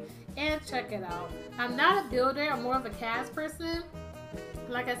by and check it out. I'm not a builder. I'm more of a cast person.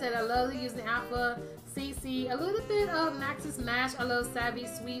 Like I said, I love using Alpha, CC, a little bit of Maxis Mash. I love Savvy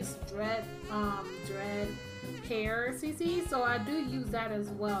Sweets, Dread Hair CC, so I do use that as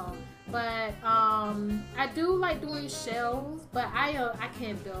well. But I do like doing shells, but I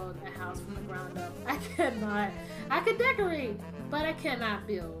can't build a house from the ground up. I cannot. I can decorate, but I cannot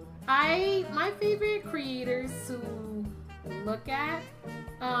build. My favorite creators to look at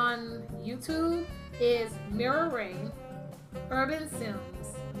on YouTube is Mirror Ray, Urban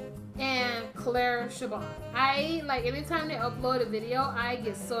Sims, and Claire Chabon. Anytime they upload a video, I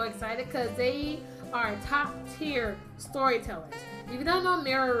get so excited because they are top tier storytellers. If you don't know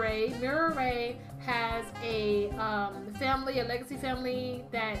Mirror Ray has a legacy family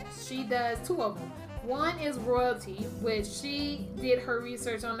that she does, two of them. One is Royalty, which she did her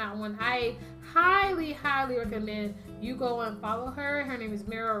research on that one. I highly recommend you go and follow her. Her name is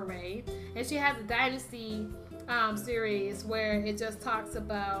Mirror Ray, and she has a Dynasty series where it just talks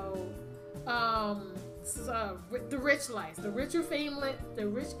about the rich life, the rich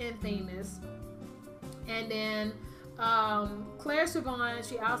and famous. And then Claire Chabon,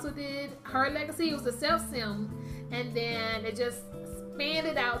 she also did her legacy. It was a self-sim, and then it just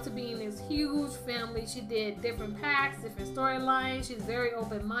expanded out to being this huge family. She did different packs, different storylines. She's very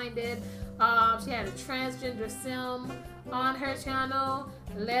open-minded. She had a transgender sim on her channel,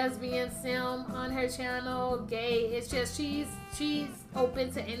 lesbian sim on her channel, gay. It's just she's open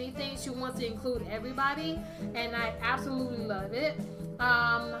to anything. She wants to include everybody, and I absolutely love it.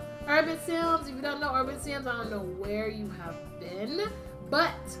 Urban Sims, if you don't know Urban Sims, I don't know where you have been, but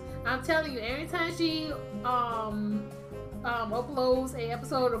I'm telling you, every time she uploads a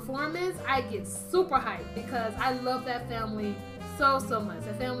episode of Performance, I get super hyped because I love that family so much.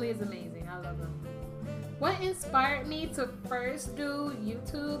 That family is amazing. I love them. What inspired me to first do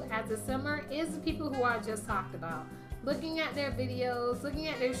YouTube as a simmer is the people who I just talked about. Looking at their videos, looking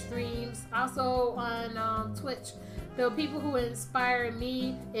at their streams, also on Twitch. The people who inspired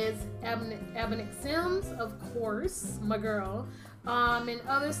me is Ebonic Sims, of course, my girl, and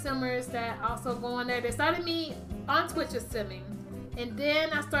other simmers that also go on there. They started me on Twitch as simming, and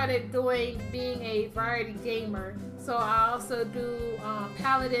then I started being a variety gamer. So I also do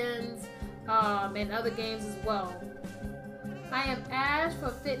Paladins and other games as well. I am Ash for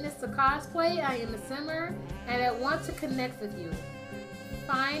Fitness to Cosplay. I am a simmer, and I want to connect with you.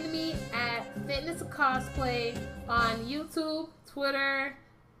 Find me at Fitness to Cosplay on YouTube, Twitter.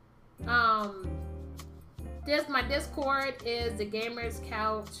 My Discord is the Gamers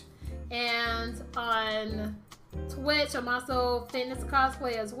Couch, and on Twitch I'm also Fitness to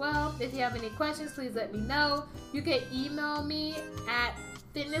Cosplay as well. If you have any questions, please let me know. You can email me at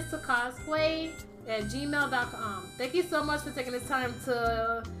fitnesstocosplay@gmail.com. Thank you so much for taking this time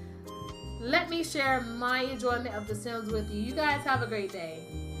to let me share my enjoyment of The Sims with you. You guys have a great day.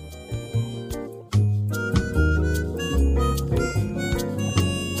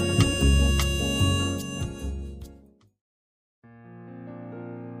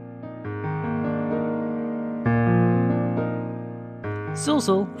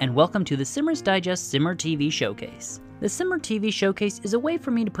 Sulsul, and welcome to the Simmers Digest Simmer TV Showcase. The Simmer TV Showcase is a way for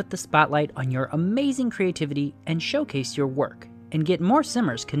me to put the spotlight on your amazing creativity and showcase your work, and get more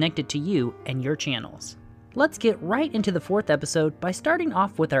Simmers connected to you and your channels. Let's get right into the 4th episode by starting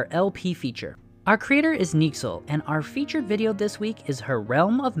off with our LP feature. Our creator is Nixel, and our featured video this week is her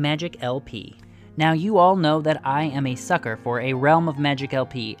Realm of Magic LP. Now you all know that I am a sucker for a Realm of Magic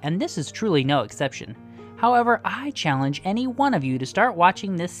LP, and this is truly no exception. However, I challenge any one of you to start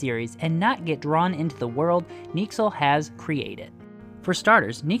watching this series and not get drawn into the world Nixel has created. For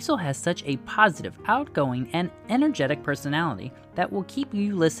starters, Nixel has such a positive, outgoing, and energetic personality that will keep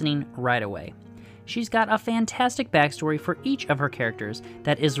you listening right away. She's got a fantastic backstory for each of her characters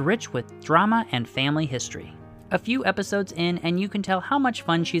that is rich with drama and family history. A few episodes in and you can tell how much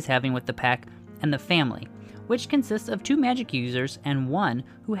fun she's having with the pack and the family, which consists of 2 magic users and 1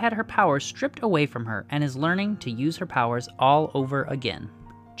 who had her powers stripped away from her and is learning to use her powers all over again.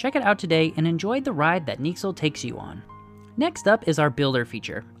 Check it out today and enjoy the ride that Nixel takes you on. Next up is our builder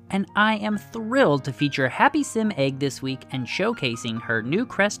feature, and I am thrilled to feature Happy Sim Egg this week and showcasing her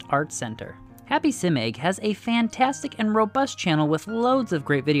Newcrest Art Center. Happy Sim Egg has a fantastic and robust channel with loads of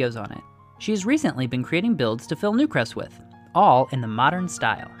great videos on it. She's recently been creating builds to fill Newcrest with, all in the modern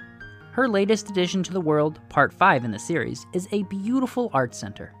style. Her latest addition to the world, Part 5 in the series, is a beautiful art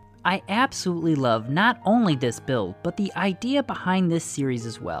center. I absolutely love not only this build, but the idea behind this series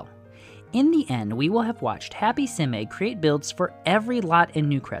as well. In the end, we will have watched Happy Sim Egg create builds for every lot in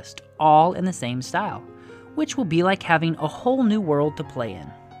Newcrest, all in the same style, which will be like having a whole new world to play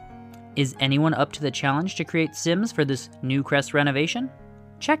in. Is anyone up to the challenge to create Sims for this Newcrest renovation?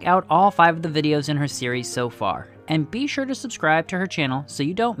 Check out all 5 of the videos in her series so far, and be sure to subscribe to her channel so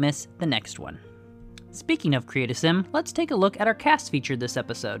you don't miss the next one. Speaking of Create a Sim, let's take a look at our cast featured this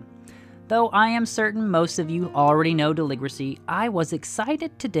episode. Though I am certain most of you already know Deligracy, I was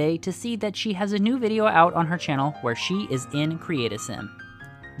excited today to see that she has a new video out on her channel where she is in Create a Sim.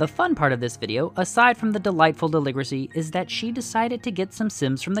 The fun part of this video, aside from the delightful Deligracy, is that she decided to get some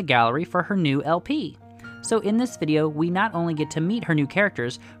Sims from the gallery for her new LP. So in this video, we not only get to meet her new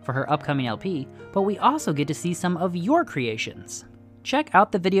characters for her upcoming LP, but we also get to see some of your creations. Check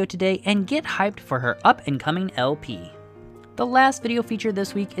out the video today and get hyped for her up-and-coming LP. The last video featured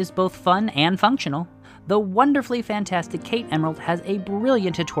this week is both fun and functional. The wonderfully fantastic Kate Emerald has a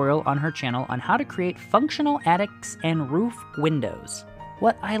brilliant tutorial on her channel on how to create functional attics and roof windows.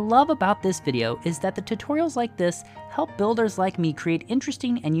 What I love about this video is that the tutorials like this help builders like me create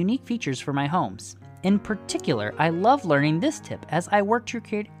interesting and unique features for my homes. In particular, I love learning this tip as I work to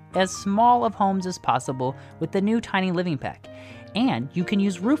create as small of homes as possible with the new Tiny Living Pack. And you can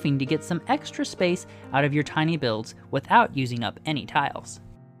use roofing to get some extra space out of your tiny builds without using up any tiles.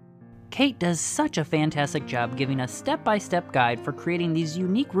 Kate does such a fantastic job giving us step-by-step guide for creating these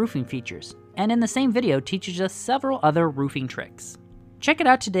unique roofing features, and in the same video teaches us several other roofing tricks. Check it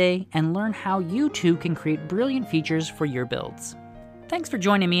out today and learn how you too can create brilliant features for your builds. Thanks for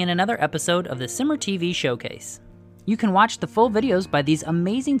joining me in another episode of the Simmer TV Showcase. You can watch the full videos by these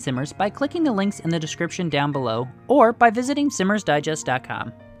amazing Simmers by clicking the links in the description down below, or by visiting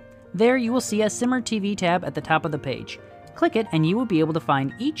simmersdigest.com. There you will see a Simmer TV tab at the top of the page. Click it and you will be able to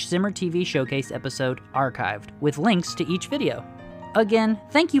find each Simmer TV Showcase episode archived, with links to each video. Again,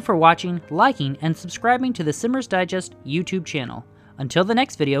 thank you for watching, liking, and subscribing to the Simmers Digest YouTube channel. Until the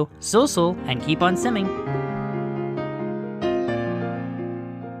next video, sul and keep on simming!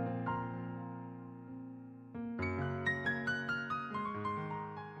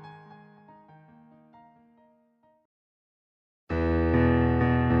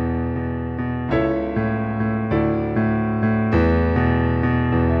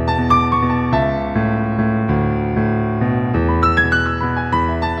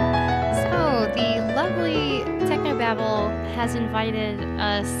 has invited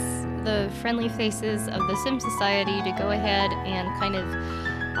us, the friendly faces of the Sim Society, to go ahead and kind of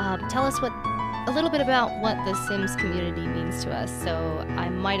tell us a little bit about what the Sims community means to us. So I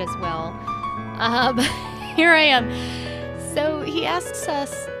might as well. Here I am. So he asks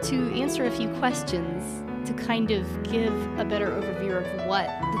us to answer a few questions to kind of give a better overview of what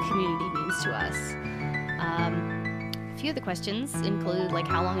the community means to us. A few of the questions include, like,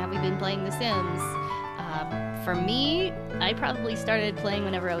 how long have we been playing The Sims? For me, I probably started playing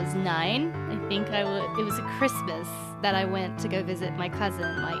whenever I was 9. I think it was a Christmas that I went to go visit my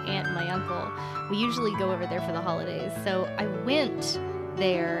cousin, my aunt, and my uncle. We usually go over there for the holidays. So I went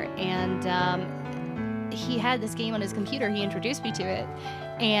there, and he had this game on his computer. He introduced me to it,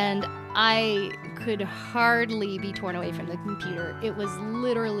 and I could hardly be torn away from the computer. It was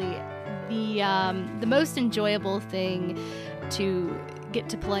literally the most enjoyable thing to get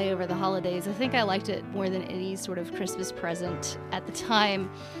to play over the holidays. I think I liked it more than any sort of Christmas present at the time.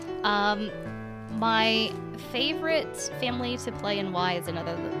 My favorite family to play and why is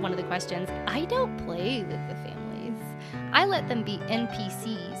another one of the questions. I don't play with the families. I let them be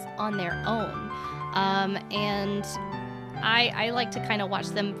NPCs on their own. And I like to kind of watch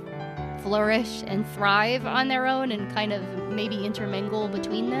them flourish and thrive on their own and kind of maybe intermingle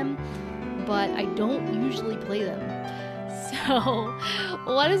between them, but I don't usually play them. So,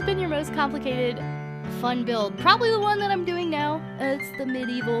 what has been your most complicated, fun build? Probably the one that I'm doing now. It's the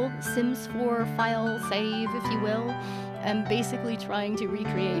medieval Sims 4 file save, if you will. I'm basically trying to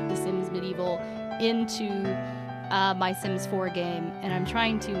recreate the Sims Medieval into my Sims 4 game, and I'm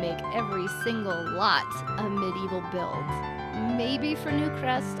trying to make every single lot a medieval build. Maybe for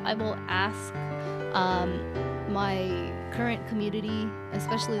Newcrest, I will ask my current community,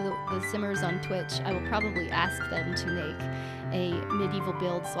 especially the Simmers on Twitch, I will probably ask them to make a medieval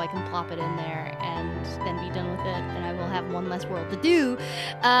build so I can plop it in there and then be done with it, and I will have one less world to do.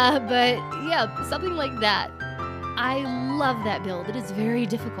 But yeah, something like that. I love that build. It is very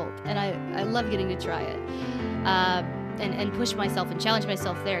difficult, and I love getting to try it. And push myself and challenge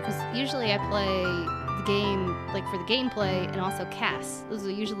myself there, because usually I play the game, like, for the gameplay and also CAS. Those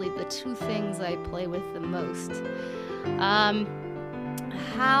are usually the two things I play with the most.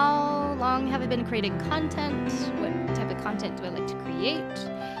 How long have I been creating content? What type of content do I like to create?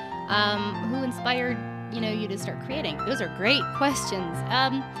 Who inspired, you to start creating? Those are great questions.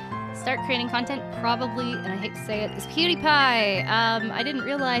 Start creating content, probably, and I hate to say it, is PewDiePie. I didn't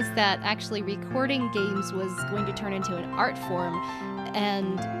realize that actually recording games was going to turn into an art form,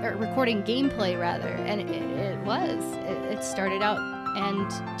 or recording gameplay rather, and it was. It started out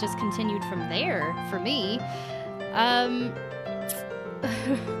and just continued from there for me.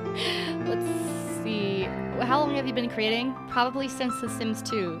 Let's see. How long have you been creating? Probably since The Sims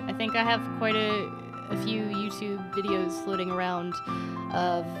 2. I think I have quite a few YouTube videos floating around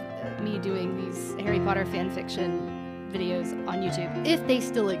of me doing these Harry Potter fanfiction videos on YouTube, if they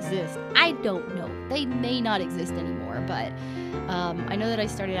still exist. I don't know. They may not exist anymore, but I know that I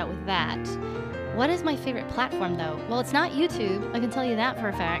started out with that. What is my favorite platform, though? Well, it's not YouTube. I can tell you that for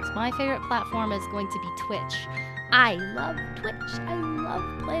a fact. My favorite platform is going to be Twitch. I love Twitch. I love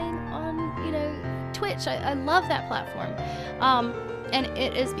playing on, Twitch. I love that platform. And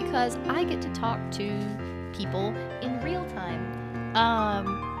it is because I get to talk to people in real time.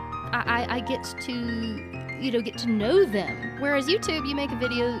 I get to know them. Whereas YouTube, you make a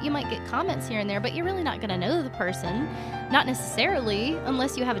video, you might get comments here and there, but you're really not going to know the person. Not necessarily,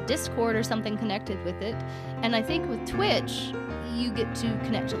 unless you have a Discord or something connected with it. And I think with Twitch, you get to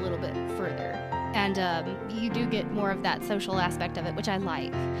connect a little bit further. And you do get more of that social aspect of it, which I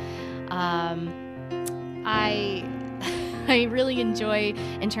like. I really enjoy,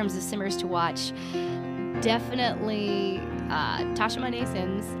 in terms of Simmers to watch, definitely Tasha Monet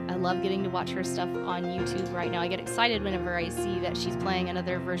Sims. I love getting to watch her stuff on YouTube right now. I get excited whenever I see that she's playing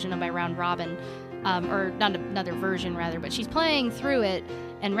another version of my Round Robin, or not another version rather, but she's playing through it.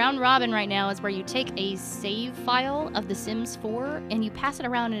 And Round Robin right now is where you take a save file of The Sims 4 and you pass it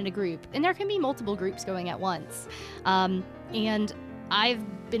around in a group. And there can be multiple groups going at once. And I've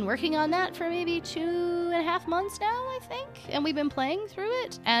been working on that for maybe 2.5 months now, I think, and we've been playing through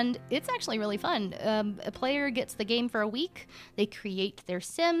it, and it's actually really fun. A player gets the game for a week, they create their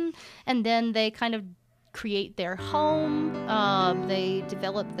sim, and then they kind of create their home, they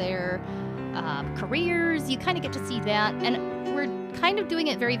develop their careers. You kind of get to see that, and we're kind of doing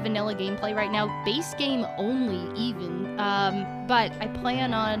it very vanilla gameplay right now, base game only even, but I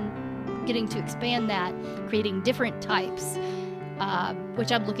plan on getting to expand that, creating different types.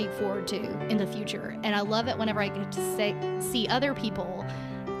 Which I'm looking forward to in the future. And I love it whenever I get to see other people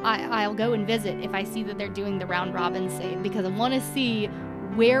I'll go and visit if I see that they're doing the round robin save, because I want to see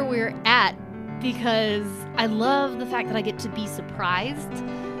where we're at, because I love the fact that I get to be surprised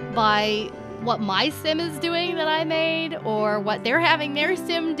by what my sim is doing that I made, or what they're having their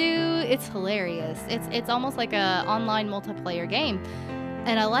sim do. It's hilarious. It's almost like a online multiplayer game,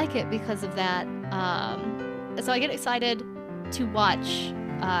 and I like it because of that. So I get excited to watch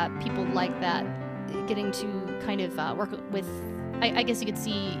people like that getting to kind of work with, I guess you could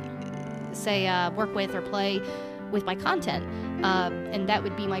say work with or play with my content, and that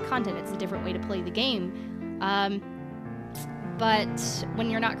would be my content. It's a different way to play the game. But when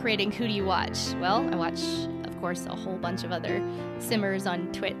you're not creating, who do you watch? Well, I watch, of course, a whole bunch of other simmers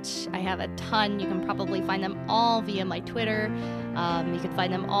on Twitch. I have a ton. You can probably find them all via my Twitter. You can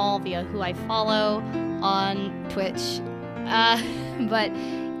find them all via who I follow on Twitch. But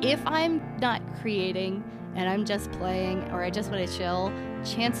if I'm not creating and I'm just playing, or I just want to chill,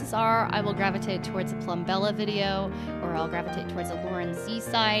 chances are I will gravitate towards a Plumbella video, or I'll gravitate towards a Lauren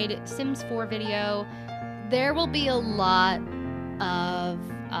Z-Side Sims 4 video. There will be a lot of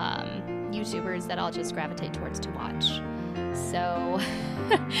YouTubers that I'll just gravitate towards to watch. So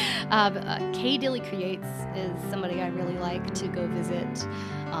Kay Dilly Creates is somebody I really like to go visit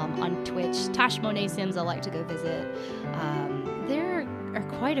on Twitch. Tash Monet Sims I like to go visit. There are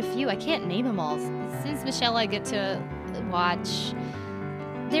quite a few. I can't name them all. Since Michelle I get to watch.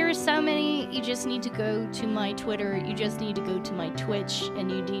 There are so many. You just need to go to my Twitter, you just need to go to my Twitch,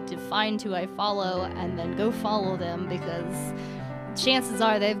 and you need to find who I follow and then go follow them, because chances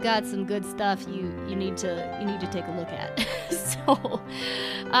are they've got some good stuff you need to take a look at. So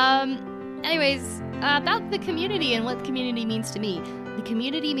anyways, about the community and what the community means to me. The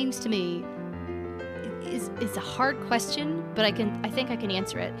community means to me is a hard question, but I think I can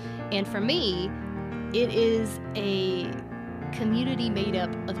answer it. And for me, it is a community made up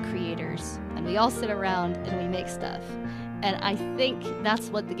of creators, and we all sit around and we make stuff. And I think that's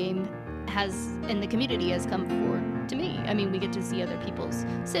what the game has, and the community has come for to me. I mean, we get to see other people's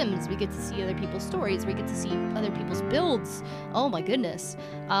sims, we get to see other people's stories, we get to see other people's builds. Oh my goodness.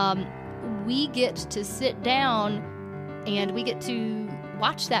 We get to sit down and we get to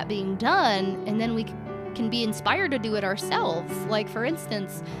watch that being done, and then we can be inspired to do it ourselves. Like, for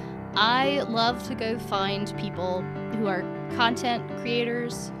instance, I love to go find people who are content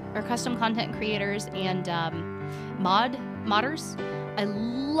creators or custom content creators and modders. I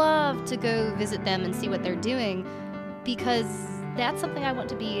love to go visit them and see what they're doing, because that's something I want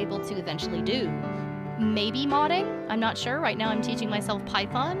to be able to eventually do. Maybe modding, I'm not sure. Right now I'm teaching myself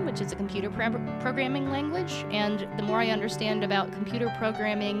Python, which is a computer programming language, and the more I understand about computer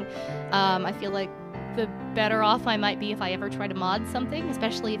programming, I feel like the better off I might be if I ever try to mod something,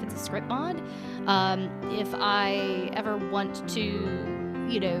 especially if it's a script mod. If I ever want to,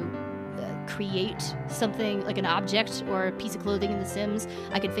 create something like an object or a piece of clothing in The Sims,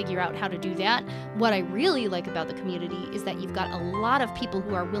 I could figure out how to do that. What I really like about the community is that you've got a lot of people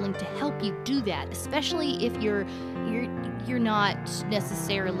who are willing to help you do that, especially if you're not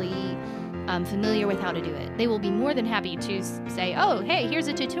necessarily familiar with how to do it. They will be more than happy to say, oh, hey, here's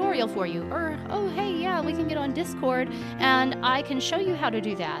a tutorial for you, or oh, hey, yeah, we can get on Discord and I can show you how to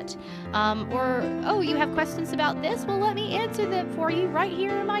do that, or oh, you have questions about this? Well, let me answer them for you right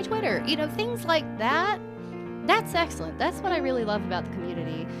here on my Twitter. Things like that. That's excellent. That's what I really love about the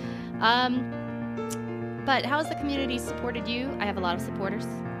community. But how has the community supported you? I have a lot of supporters.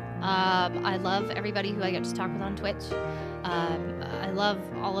 I love everybody who I get to talk with on Twitch. I love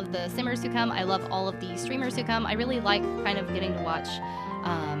all of the simmers who come. I love all of the streamers who come. I really like kind of getting to watch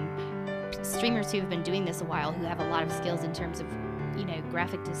streamers who have been doing this a while, who have a lot of skills in terms of,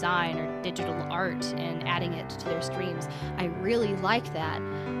 graphic design or digital art and adding it to their streams. I really like that.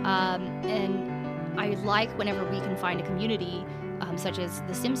 And I like whenever we can find a community such as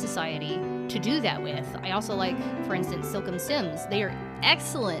the Sim Society to do that with. I also like, for instance, Silken Sims. They are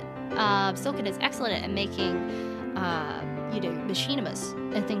excellent. Silken is excellent at making, machinimas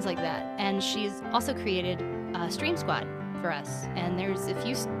and things like that. And she's also created a stream squad for us. And there's a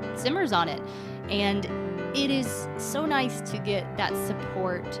few simmers on it. And it is so nice to get that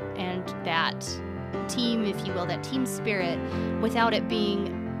support and that team, if you will, that team spirit, without it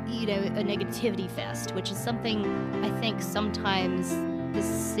being a negativity fest, which is something I think sometimes the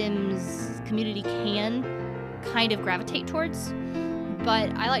Sims community can kind of gravitate towards.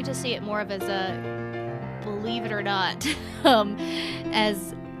 But I like to see it more of as a, believe it or not,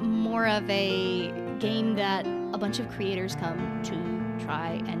 as more of a game that a bunch of creators come to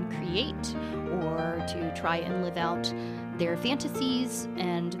try and create, or to try and live out their fantasies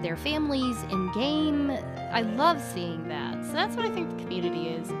and their families in game. I love seeing that. So that's what I think the community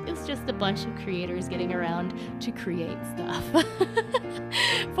is. just a bunch of creators getting around to create stuff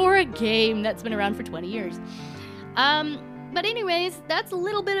for a game that's been around for 20 years. But anyways, that's a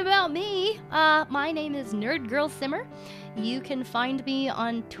little bit about me. My name is Nerd Girl Simmer. You can find me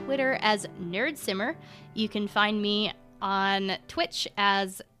on Twitter as Nerd Simmer. You can find me on Twitch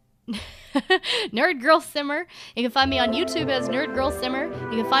as Nerd Girl Simmer. You can find me on YouTube as Nerd Girl Simmer.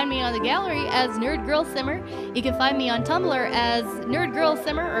 You can find me on the gallery as Nerd Girl Simmer. You can find me on Tumblr as Nerd Girl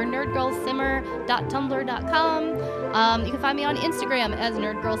Simmer or nerdgirlsimmer.tumblr.com. You can find me on Instagram as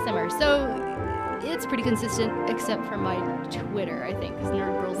Nerd Girl Simmer. So it's pretty consistent, except for my Twitter, I think, because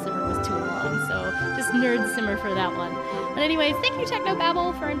Nerd Girl Simmer was too long. So just Nerd Simmer for that one. But anyways, thank you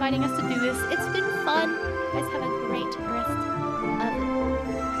Technobabble for inviting us to do this. It's been fun. You guys have a great rest of your time.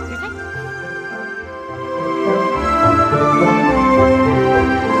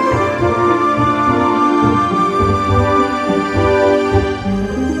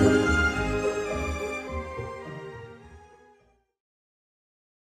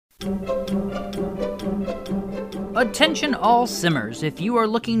 Attention all Simmers, if you are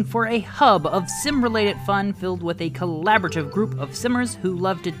looking for a hub of sim-related fun filled with a collaborative group of Simmers who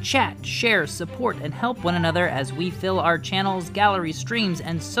love to chat, share, support, and help one another as we fill our channels, gallery streams,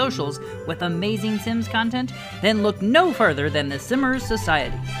 and socials with amazing Sims content, then look no further than the Simmers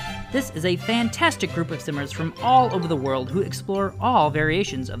Society. This is a fantastic group of Simmers from all over the world who explore all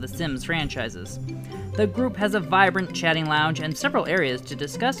variations of the Sims franchises. The group has a vibrant chatting lounge and several areas to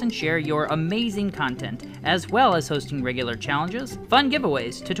discuss and share your amazing content, as well as hosting regular challenges, fun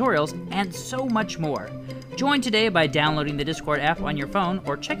giveaways, tutorials, and so much more. Join today by downloading the Discord app on your phone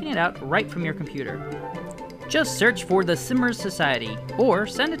or checking it out right from your computer. Just search for the Simmers Society, or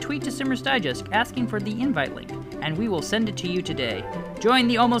send a tweet to Simmers Digest asking for the invite link, and we will send it to you today. Join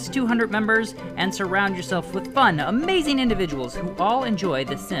the almost 200 members and surround yourself with fun, amazing individuals who all enjoy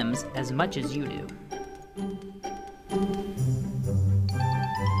The Sims as much as you do.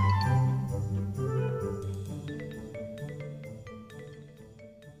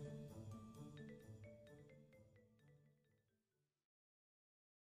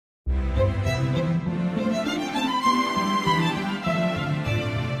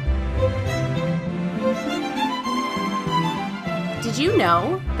 Did you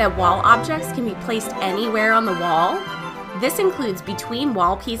know that wall objects can be placed anywhere on the wall? This includes between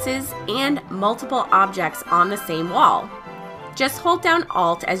wall pieces and multiple objects on the same wall. Just hold down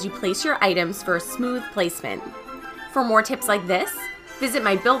Alt as you place your items for a smooth placement. For more tips like this, visit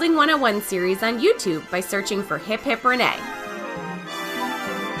my Building 101 series on YouTube by searching for Hip Hip Renee.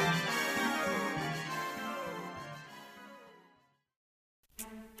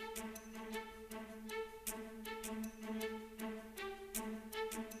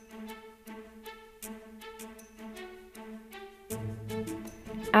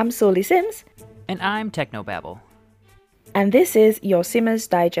 I'm Soli Sims. And I'm Technobabble. And this is your Simmers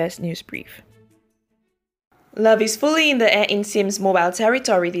Digest News Brief. Love is fully in the air in Sims mobile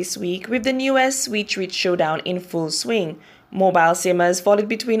territory this week with the newest Sweet Treat Showdown in full swing. Mobile Simmers fought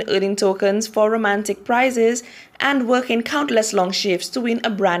between earning tokens for romantic prizes and working countless long shifts to win a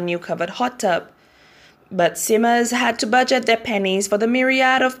brand new covered hot tub. But Simmers had to budget their pennies for the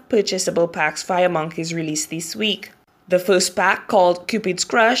myriad of purchasable packs Fire Monkeys released this week. The first pack, called Cupid's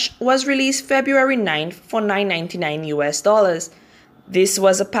Crush, was released February 9th for $9.99 US. This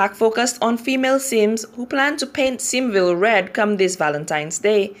was a pack focused on female Sims who plan to paint Simville red come this Valentine's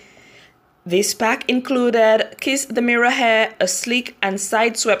Day. This pack included Kiss the Mirror hair, a sleek and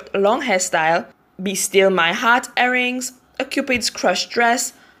side-swept long hairstyle, Be Still My Heart earrings, a Cupid's Crush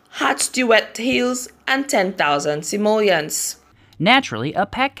dress, Heart's Duet heels, and 10,000 simoleons. Naturally, a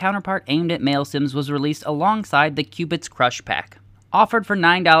pack counterpart aimed at male Sims was released alongside the Cupid's Crush pack. Offered for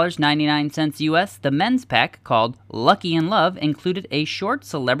 $9.99 US, the men's pack, called Lucky in Love, included a short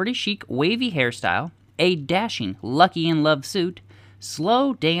celebrity chic wavy hairstyle, a dashing Lucky in Love suit,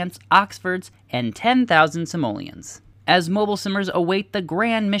 slow dance Oxfords, and 10,000 simoleons. As mobile Simmers await the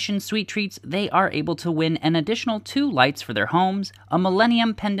grand mission sweet treats, they are able to win an additional 2 lights for their homes, a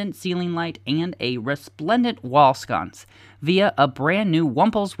Millennium Pendant ceiling light, and a resplendent wall sconce via a brand new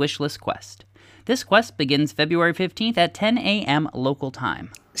Wumple's Wishlist quest. This quest begins February 15th at 10 a.m. local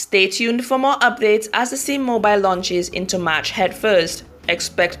time. Stay tuned for more updates as the Sim Mobile launches into March headfirst.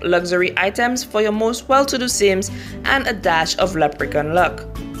 Expect luxury items for your most well-to-do Sims and a dash of leprechaun luck.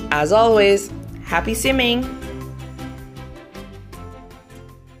 As always, happy simming!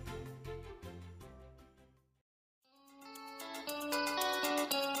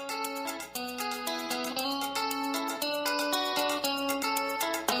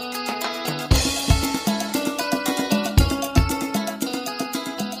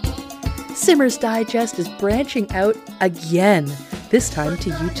 Simmers Digest is branching out again, this time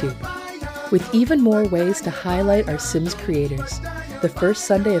to YouTube, with even more ways to highlight our Sims creators. The first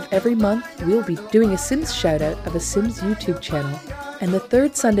Sunday of every month, we'll be doing a Sims shoutout of a Sims YouTube channel, and the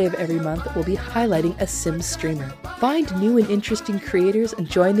third Sunday of every month, we'll be highlighting a Sims streamer. Find new and interesting creators and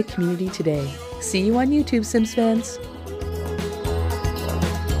join the community today. See you on YouTube, Sims fans!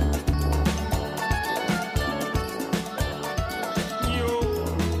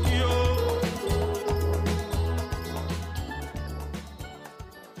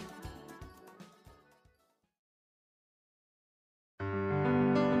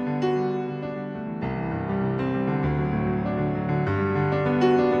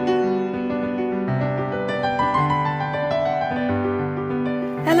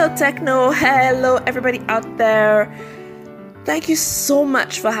 Hello Techno, hello everybody out there. Thank you so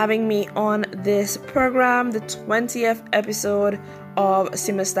much for having me on this program, the 20th episode of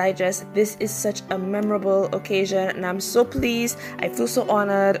Simmers Digest. This is such a memorable occasion and I'm so pleased. I feel so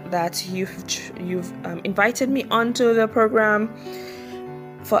honored that you've invited me onto the program.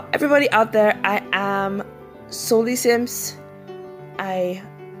 For everybody out there, I am Solely Sims. I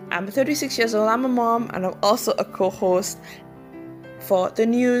am 36 years old, I'm a mom, and I'm also a co-host for the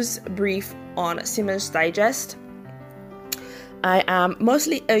news brief on Simmers Digest. I am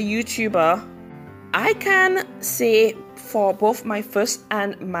mostly a YouTuber. I can say for both my first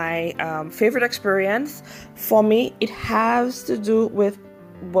and my favorite experience, for me it has to do with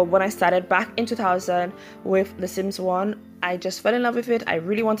when I started back in 2000 with The Sims 1. I just fell in love with it. I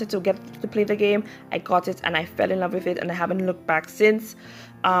really wanted to get to play the game. I got it and I fell in love with it and I haven't looked back since.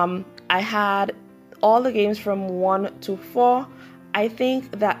 I had all the games from 1 to 4. I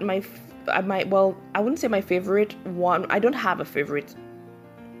think that I wouldn't say my favorite one. I don't have a favorite,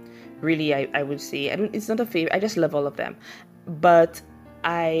 really. I would say it's not a favorite. I just love all of them. But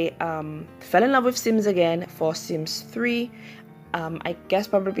I fell in love with Sims again for Sims 3. I guess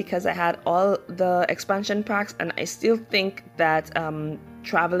probably because I had all the expansion packs, and I still think that the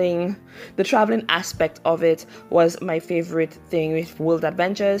traveling aspect of it was my favorite thing with World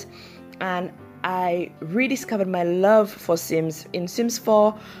Adventures. And I rediscovered my love for Sims in Sims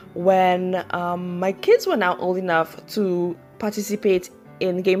 4 when my kids were now old enough to participate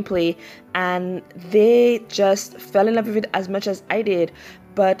in gameplay, and they just fell in love with it as much as I did,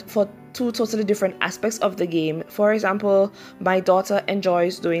 but for two totally different aspects of the game. For example, my daughter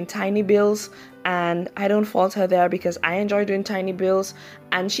enjoys doing tiny builds, and I don't fault her there because I enjoy doing tiny builds,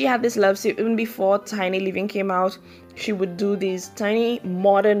 and she had this love. So even before Tiny Living came out, she would do these tiny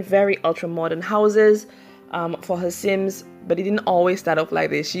modern, very ultra modern houses for her Sims, but it didn't always start off like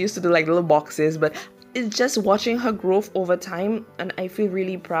this. She used to do like little boxes, but it's just watching her growth over time, and I feel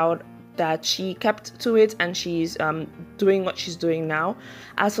really proud that she kept to it and she's doing what she's doing now.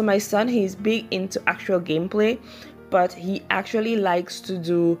 As for my son, he's big into actual gameplay, but he actually likes to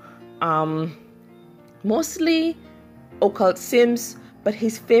do mostly occult sims, but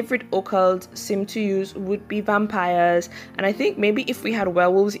his favorite occult sim to use would be vampires. And I think maybe if we had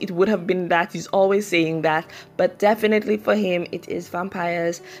werewolves, it would have been that. He's always saying that, but definitely for him it is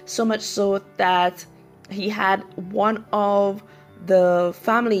vampires. So much so that he had one of the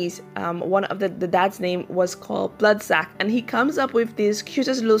families, one of the dad's name was called Bloodsack, and he comes up with these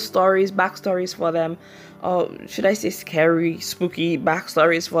cutest little stories, backstories for them, or should I say scary, spooky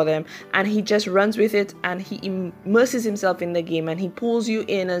backstories for them, and he just runs with it and he immerses himself in the game and he pulls you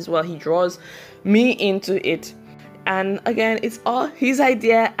in as well. He draws me into it, and again, it's all his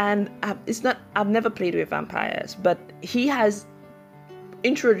idea, and I've never played with vampires, but he has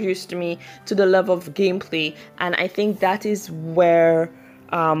introduced me to the love of gameplay, and I think that is where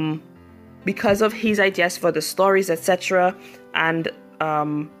because of his ideas for the stories, etc., and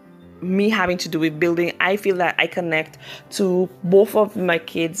me having to do with building, I feel that I connect to both of my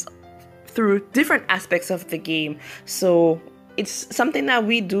kids through different aspects of the game. So it's something that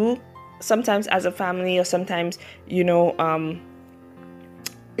we do sometimes as a family, or sometimes, you know,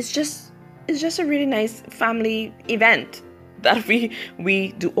 it's just a really nice family event that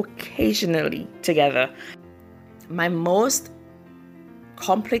we do occasionally together. My most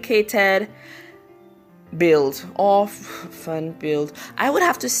complicated build or fun build, I would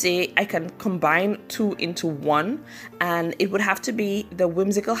have to say I can combine two into one, and it would have to be the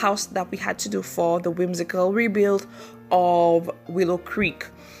whimsical house that we had to do for the whimsical rebuild of Willow Creek.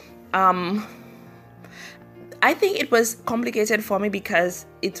 I think it was complicated for me because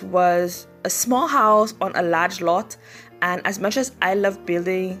it was a small house on a large lot, and as much as I love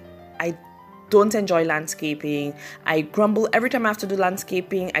building, I don't enjoy landscaping. I grumble every time I have to do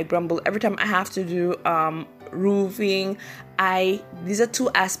landscaping. I grumble every time I have to do roofing. These are two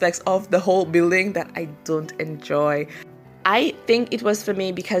aspects of the whole building that I don't enjoy. I think it was for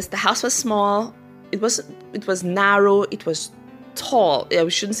me because the house was small. It was narrow. It was tall. Yeah,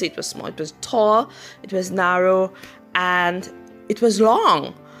 we shouldn't say it was small. It was tall. It was narrow, and it was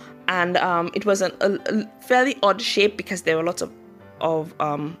long. And it was a fairly odd shape because there were lots of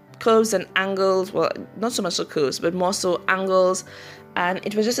curves and angles. Well, not so much so curves, but more so angles. And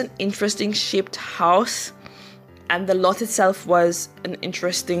it was just an interesting shaped house. And the lot itself was an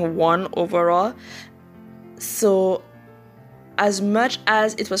interesting one overall. So as much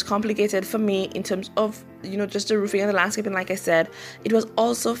as it was complicated for me in terms of, just the roofing and the landscaping, like I said, it was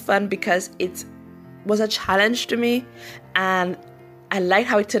also fun because it was a challenge to me. And I liked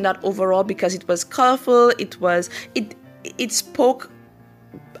how it turned out overall because it was colorful. It spoke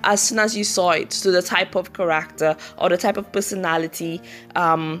as soon as you saw it to the type of character or the type of personality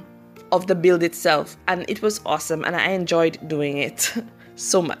of the build itself, and it was awesome, and I enjoyed doing it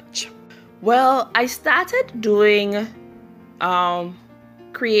so much. Well, I started doing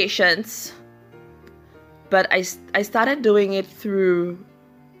creations, but I started doing it through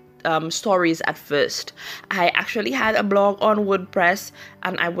stories at first. I actually had a blog on WordPress,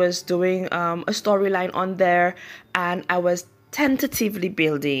 and I was doing a storyline on there, and I was tentatively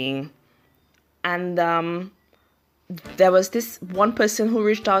building, and there was this one person who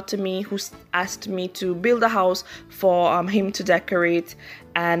reached out to me who asked me to build a house for him to decorate,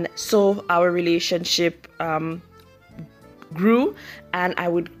 and so our relationship grew, and I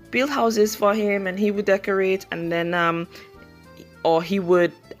would build houses for him and he would decorate, and then or he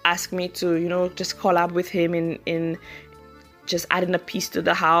would ask me to just collab with him in just adding a piece to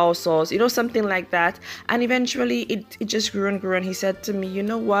the house, or something like that. And eventually it just grew and grew, and he said to me, you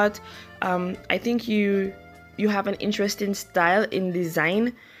know what, I think you have an interesting style in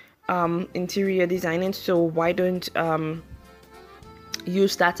design, interior designing, so why don't you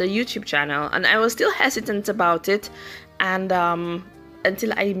start a YouTube channel? And I was still hesitant about it, and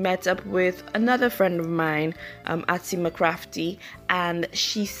until I met up with another friend of mine, Atsima Crafty, and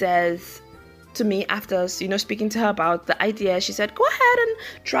she says to me, after speaking to her about the idea, she said, go ahead and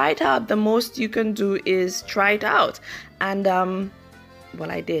try it out. The most you can do is try it out. And well,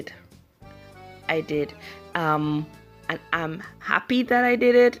 I did, and I'm happy that I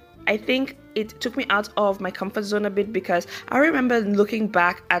did it. I think it took me out of my comfort zone a bit, because I remember looking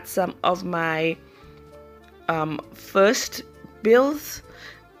back at some of my first builds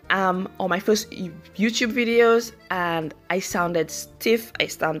or my first YouTube videos, and I sounded stiff, I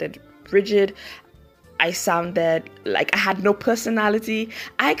sounded rigid, I sounded like I had no personality.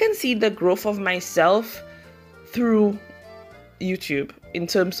 I can see the growth of myself through YouTube in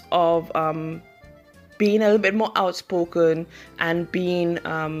terms of being a little bit more outspoken and being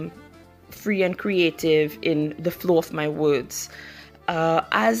free and creative in the flow of my words.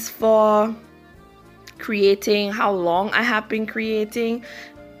 As for creating, how long I have been creating,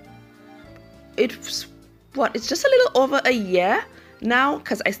 it's just a little over a year now,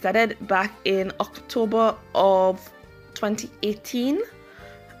 because I started back in October of 2018.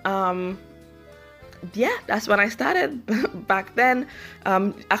 Yeah, that's when I started back then,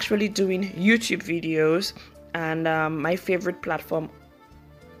 actually doing YouTube videos. And my favorite platform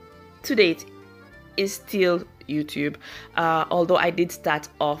to date is still YouTube, although I did start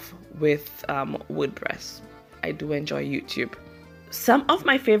off with WordPress. I do enjoy YouTube. Some of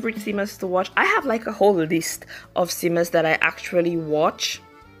my favorite simmers to watch, I have like a whole list of simmers that I actually watch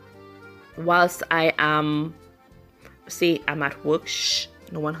whilst I am, say I'm at work. Shh,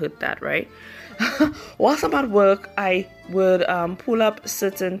 no one heard that, right? Whilst I'm at work, I would pull up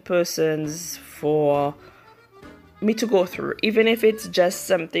certain persons for me to go through, even if it's just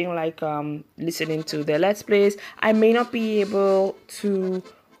something like listening to their Let's Plays. I may not be able to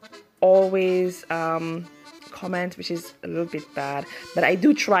always comment, which is a little bit bad, but I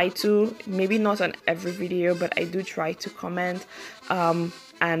do try to, maybe not on every video, but I do try to comment,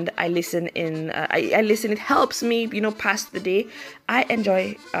 and I listen in, I listen, it helps me, pass the day. I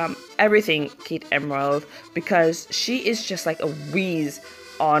enjoy everything Kate Emerald, because she is just like a whiz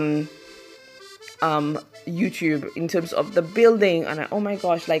on YouTube in terms of the building, and oh my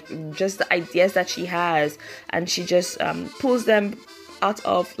gosh, like just the ideas that she has, and she just pulls them out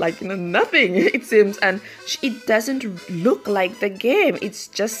of like nothing, it seems, and it doesn't look like the game. It's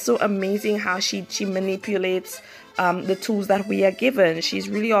just so amazing how she manipulates the tools that we are given. She's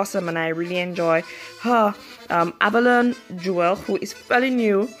really awesome, and I really enjoy her. Avalon Jewel, who is fairly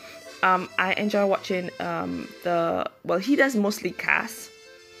new, I enjoy watching he does mostly casts,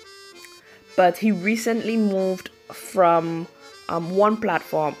 but he recently moved from one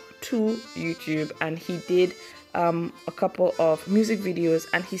platform to YouTube and he did a couple of music videos,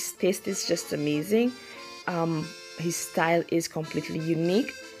 and his taste is just amazing. His style is completely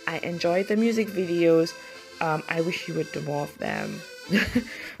unique. I enjoy the music videos. I wish he would do more of them.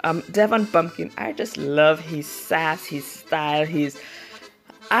 Devon Pumpkin, I just love his sass, his style,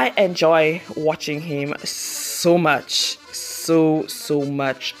 I enjoy watching him so much. So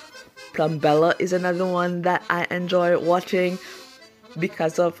much. Plumbella is another one that I enjoy watching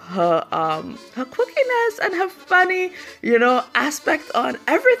because of her quirkiness and her funny, aspect on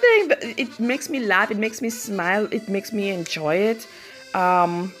everything. It makes me laugh, it makes me smile, it makes me enjoy it.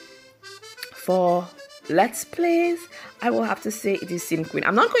 For Let's Plays, I will have to say it is Sim Queen.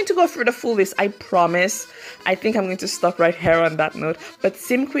 I'm not going to go through the full list, I promise. I think I'm going to stop right here on that note. But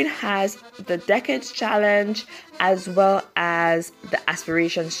Sim Queen has the Decades Challenge as well as the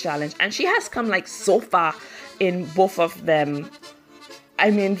Aspirations Challenge. And she has come like so far in both of them. I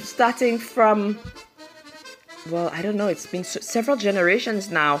mean, starting from, well, I don't know, it's been several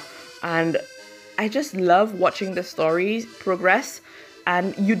generations now. And I just love watching the stories progress.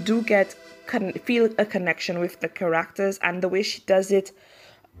 And you do feel a connection with the characters, and the way she does it,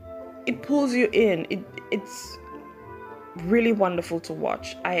 it pulls you in. It's really wonderful to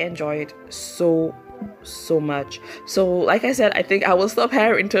watch. I enjoy it so much. So like I said, I think I will stop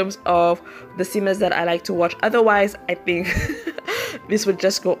here in terms of the Simmers that I like to watch. Otherwise, I think this would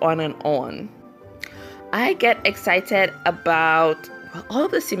just go on and on. I get excited about all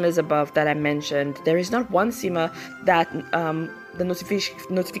the Simmers above that I mentioned. There is not one Simmer that the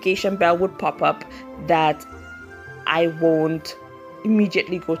notification bell would pop up that I won't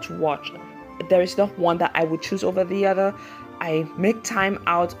immediately go to watch. There is not one that I would choose over the other. I make time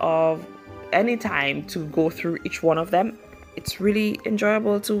out of any time to go through each one of them. It's really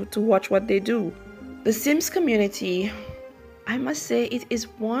enjoyable to watch what they do. The Sims community, I must say, it is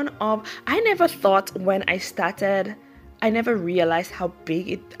one of, I never thought when I started, I never realized how big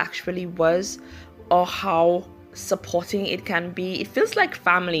it actually was or how supporting it can be. It feels like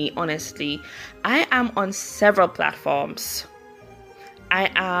family, honestly. I am on several platforms.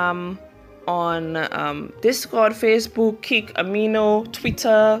 I am on Discord, Facebook, Kik, Amino,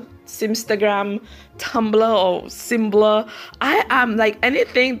 Twitter, Simstagram, Tumblr or Simbler. I am like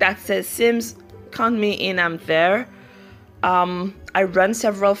anything that says Sims, count me in, I'm there. I run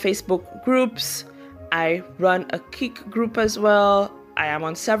several Facebook groups. I run a Kik group as well. I am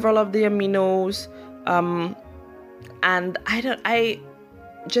on several of the Aminos. And I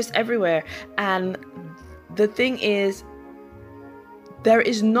just everywhere. And the thing is, there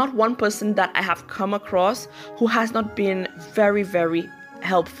is not one person that I have come across who has not been very, very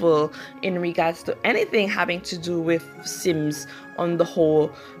helpful in regards to anything having to do with Sims on the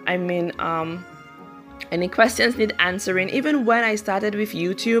whole. I mean, any questions need answering. Even when I started with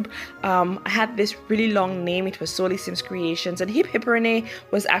YouTube, I had this really long name. It was Solely Sims Creations, and Hip Hip Renee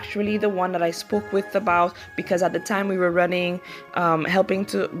was actually the one that I spoke with about, because at the time we were running, helping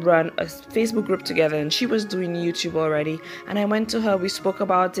to run a Facebook group together, and she was doing YouTube already. And I went to her, we spoke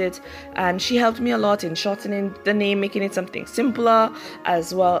about it, and she helped me a lot in shortening the name, making it something simpler,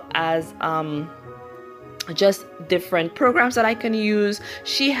 as well as just different programs that I can use.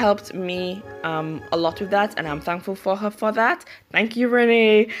 She helped me a lot with that, and I'm thankful for her for that. Thank you,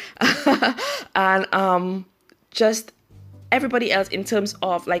 Renee. And just everybody else in terms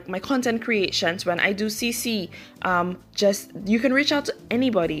of like my content creations, when I do CC, just you can reach out to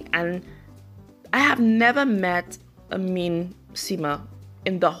anybody, and I have never met a mean Simmer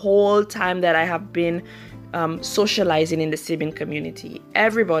in the whole time that I have been socializing in the Simming community.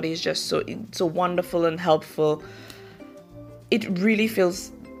 Everybody is just so wonderful and helpful. It really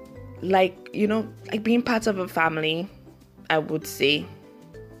feels like, like being part of a family, I would say.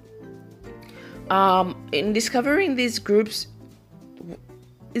 In discovering these groups,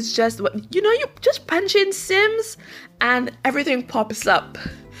 it's just, you just punch in Sims and everything pops up.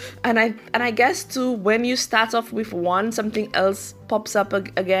 And I guess too, when you start off with one, something else pops up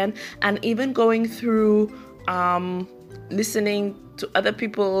again. And even going through listening to other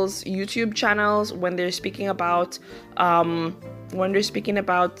people's YouTube channels when they're speaking about the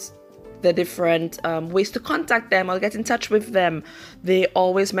different ways to contact them or get in touch with them, they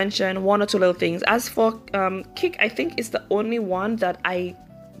always mention one or two little things. As for Kik, I think it's the only one that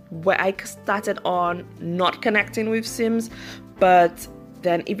where I started on not connecting with Sims, but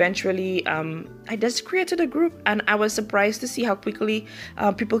then eventually I just created a group, and I was surprised to see how quickly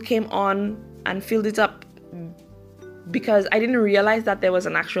people came on and filled it up, because I didn't realize that there was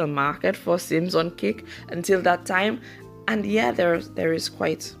an actual market for Sims on Kik until that time. And yeah, there is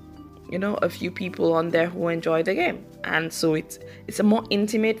quite, a few people on there who enjoy the game. and so it's a more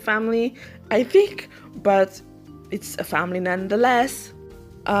intimate family, I think, but it's a family nonetheless.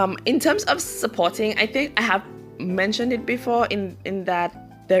 In terms of supporting, I think I have mentioned it before in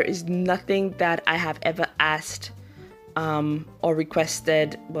that there is nothing that I have ever asked or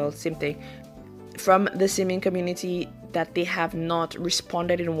requested, well, same thing, from the simming community that they have not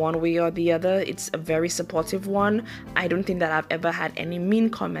responded in one way or the other. It's a very supportive one. I don't think that I've ever had any mean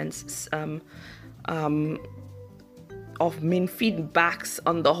comments of mean feedbacks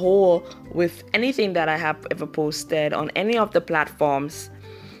on the whole with anything that I have ever posted on any of the platforms.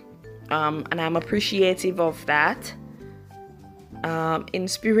 And I'm appreciative of that.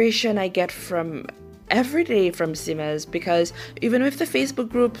 Inspiration I get from every day from simmers, because even with the Facebook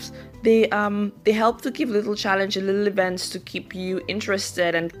groups, they help to give little challenges, little events to keep you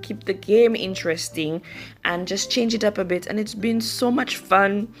interested and keep the game interesting and just change it up a bit. And it's been so much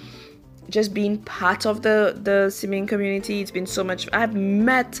fun just being part of the simming community. It's been so much. I've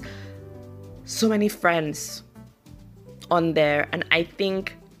met so many friends on there, and I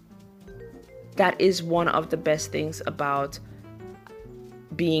think that is one of the best things about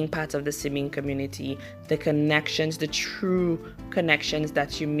being part of the simming community. The connections, the true connections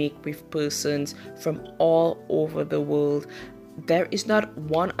that you make with persons from all over the world. There is not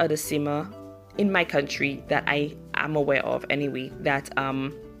one other simmer in my country that I am aware of anyway that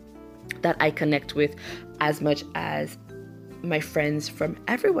I connect with as much as my friends from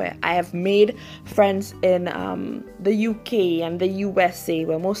everywhere. I have made friends in the UK and the USA,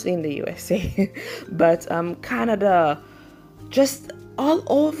 well, mostly in the USA, but Canada, just all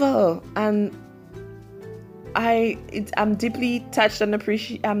over. And I'm deeply touched and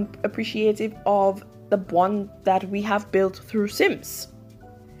I'm appreciative of the bond that we have built through Sims.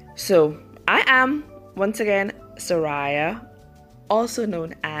 So I am, once again, Soraya, also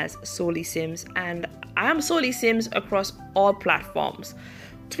known as Solely Sims, and I am Solely Sims across all platforms: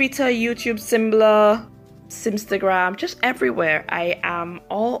 Twitter, YouTube, Simblr, Simstagram, just everywhere. I am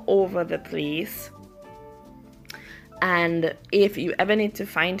all over the place. And if you ever need to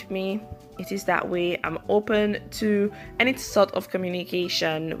find me, it is that way. I'm open to any sort of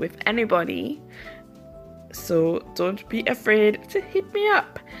communication with anybody, so don't be afraid to hit me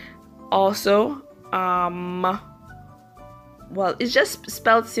up. Also, well, it's just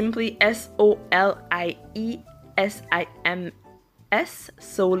spelled simply SOLIESIMS,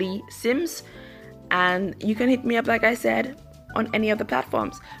 Solely Sims, and you can hit me up, like I said, on any of the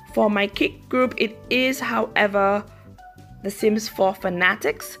platforms. For my Kick group, it is, however, The Sims 4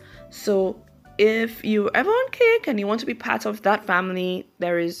 Fanatics. So if you're ever on Kick and you want to be part of that family,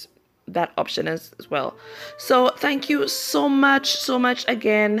 there is that option as well. So thank you so much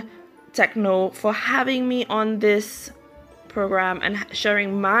again, Techno, for having me on this program and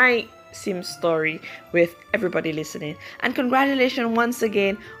sharing my Sims story with everybody listening. And congratulations once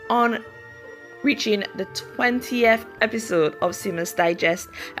again on reaching the 20th episode of Simmers Digest.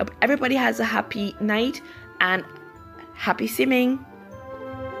 I hope everybody has a happy night and happy simming.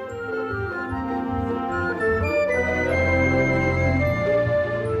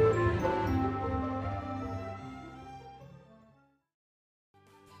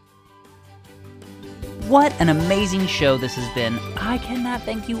 What an amazing show this has been. I cannot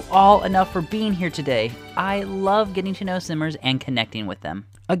thank you all enough for being here today. I love getting to know Simmers and connecting with them.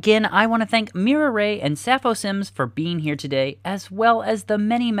 Again, I want to thank Mira Ray and Sappho Sims for being here today, as well as the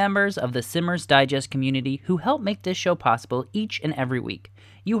many members of the Simmers Digest community who help make this show possible each and every week.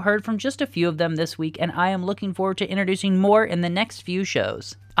 You heard from just a few of them this week, and I am looking forward to introducing more in the next few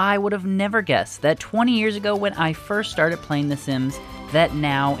shows. I would have never guessed that 20 years ago when I first started playing The Sims, that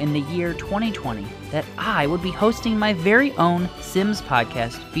now in the year 2020, that I would be hosting my very own Sims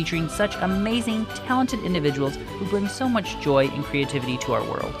podcast featuring such amazing, talented individuals who bring so much joy and creativity to our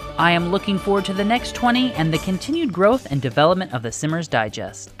world. I am looking forward to the next 20 and the continued growth and development of the Simmers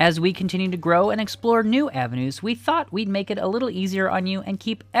Digest. As we continue to grow and explore new avenues, we thought we'd make it a little easier on you and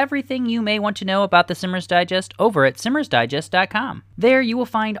keep everything you may want to know about the Simmers Digest over at simmersdigest.com. There you will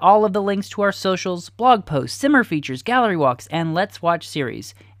find all of the links to our socials, blog posts, Simmer features, gallery walks, and Let's Watch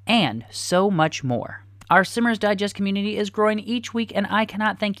series, and so much more. Our Simmers Digest community is growing each week, and I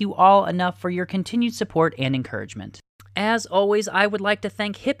cannot thank you all enough for your continued support and encouragement. As always, I would like to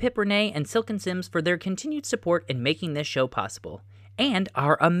thank Hip Hip Renee and Silken Sims for their continued support in making this show possible, and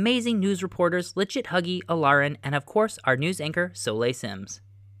our amazing news reporters Legit Huggy, Alarin, and of course our news anchor Soleil Sims.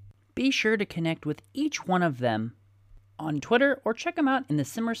 Be sure to connect with each one of them on Twitter or check them out in the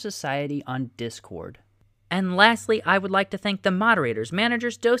Simmer Society on Discord. And lastly, I would like to thank the moderators,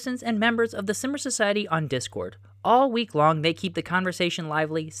 managers, docents, and members of the Simmer Society on Discord. All week long, they keep the conversation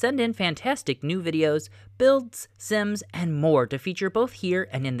lively, send in fantastic new videos, builds, sims, and more to feature both here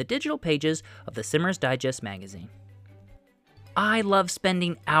and in the digital pages of the Simmers Digest magazine. I love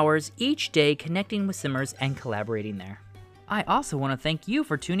spending hours each day connecting with Simmers and collaborating there. I also want to thank you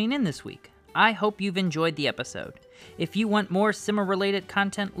for tuning in this week. I hope you've enjoyed the episode. If you want more Simmer-related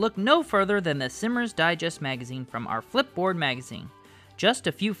content, look no further than the Simmers Digest magazine from our Flipboard magazine. Just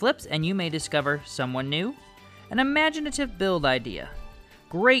a few flips and you may discover someone new, an imaginative build idea,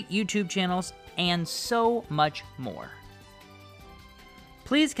 great YouTube channels, and so much more.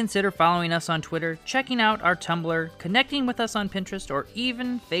 Please consider following us on Twitter, checking out our Tumblr, connecting with us on Pinterest, or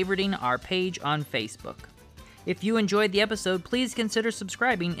even favoriting our page on Facebook. If you enjoyed the episode, please consider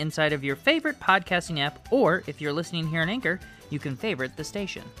subscribing inside of your favorite podcasting app, or if you're listening here in Anchor, you can favorite the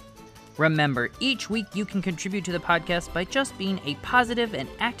station. Remember, each week you can contribute to the podcast by just being a positive and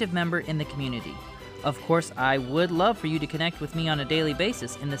active member in the community. Of course, I would love for you to connect with me on a daily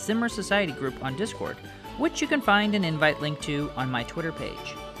basis in the Simmer Society group on Discord, which you can find an invite link to on my Twitter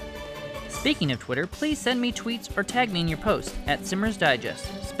page. Speaking of Twitter, please send me tweets or tag me in your post at Simmers Digest,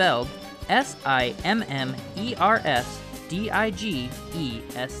 spelled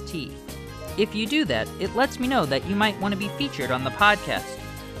SIMMERSDIGEST. If you do that, it lets me know that you might want to be featured on the podcast.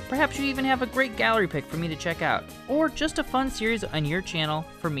 Perhaps you even have a great gallery pick for me to check out, or just a fun series on your channel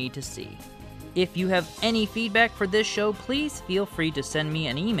for me to see. If you have any feedback for this show, please feel free to send me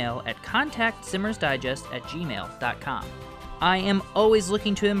an email at contactsimmersdigest@gmail.com. I am always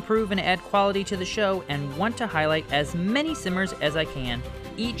looking to improve and add quality to the show and want to highlight as many Simmers as I can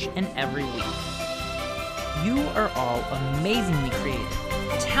each and every week. You are all amazingly creative,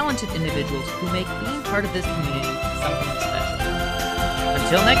 talented individuals who make being part of this community something special.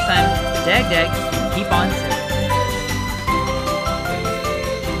 Until next time, dag dag, keep on simming.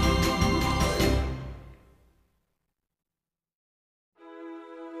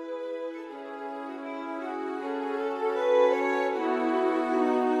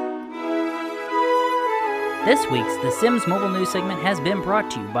 This week's The Sims Mobile News segment has been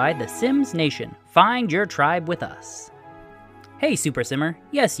brought to you by The Sims Nation. Find your tribe with us. Hey Super Simmer,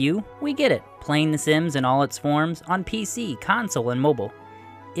 yes you, we get it. Playing The Sims in all its forms on PC, console, and mobile.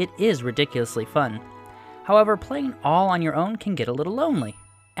 It is ridiculously fun. However, playing all on your own can get a little lonely.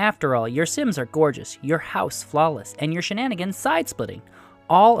 After all, your Sims are gorgeous, your house flawless, and your shenanigans side-splitting.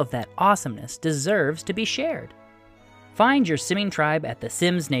 All of that awesomeness deserves to be shared. Find your simming tribe at The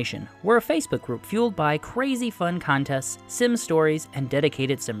Sims Nation. We're a Facebook group fueled by crazy fun contests, sim stories, and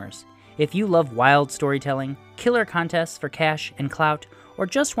dedicated simmers. If you love wild storytelling, killer contests for cash and clout, or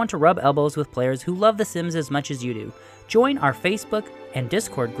just want to rub elbows with players who love The Sims as much as you do, join our Facebook and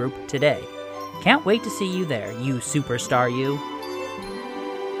Discord group today. Can't wait to see you there, you superstar you.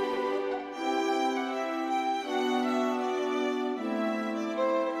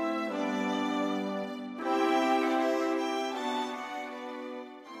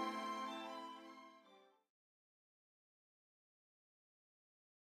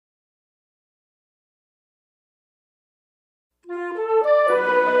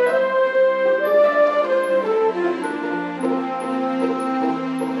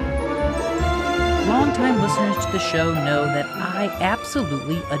 Longtime listeners to the show know that I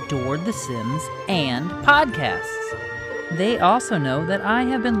absolutely adore The Sims and podcasts. They also know that I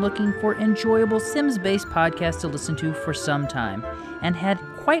have been looking for enjoyable Sims-based podcasts to listen to for some time, and had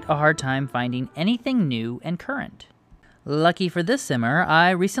quite a hard time finding anything new and current. Lucky for this Simmer,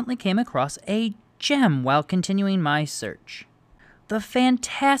 I recently came across a gem while continuing my search. The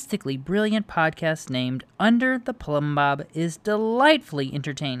fantastically brilliant podcast named Under the Plumbob is delightfully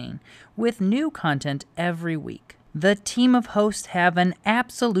entertaining, with new content every week. The team of hosts have an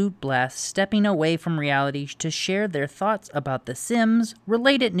absolute blast stepping away from reality to share their thoughts about The Sims,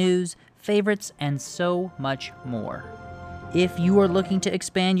 related news, favorites, and so much more. If you are looking to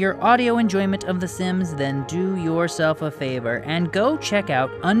expand your audio enjoyment of The Sims, then do yourself a favor and go check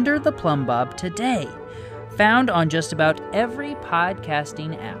out Under the Plumbob today. Found on just about every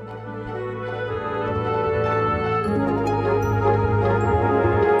podcasting app.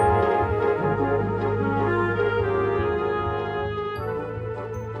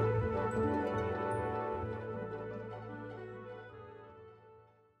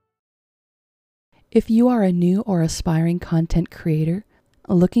 If you are a new or aspiring content creator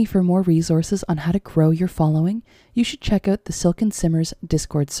looking for more resources on how to grow your following, you should check out the Silken Simmers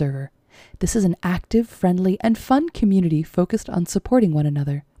Discord server. This is an active, friendly, and fun community focused on supporting one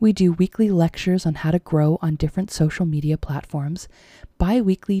another. We do weekly lectures on how to grow on different social media platforms,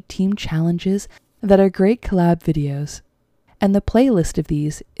 bi-weekly team challenges, that are great collab videos. And the playlist of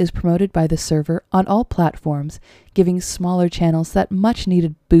these is promoted by the server on all platforms, giving smaller channels that much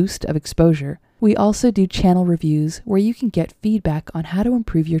needed boost of exposure. We also do channel reviews where you can get feedback on how to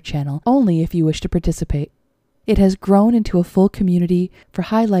improve your channel only if you wish to participate. It has grown into a full community for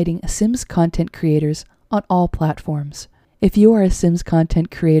highlighting Sims content creators on all platforms. If you are a Sims content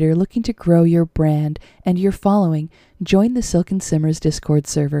creator looking to grow your brand and your following, join the Silken Simmers Discord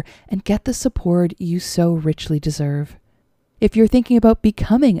server and get the support you so richly deserve. If you're thinking about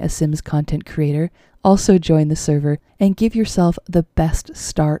becoming a Sims content creator, also join the server and give yourself the best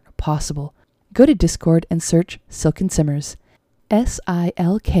start possible. Go to Discord and search Silken Simmers.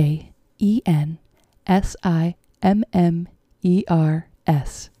 SILKENSIMMERS.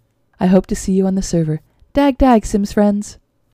 I hope to see you on the server. Dag dag, Sims friends!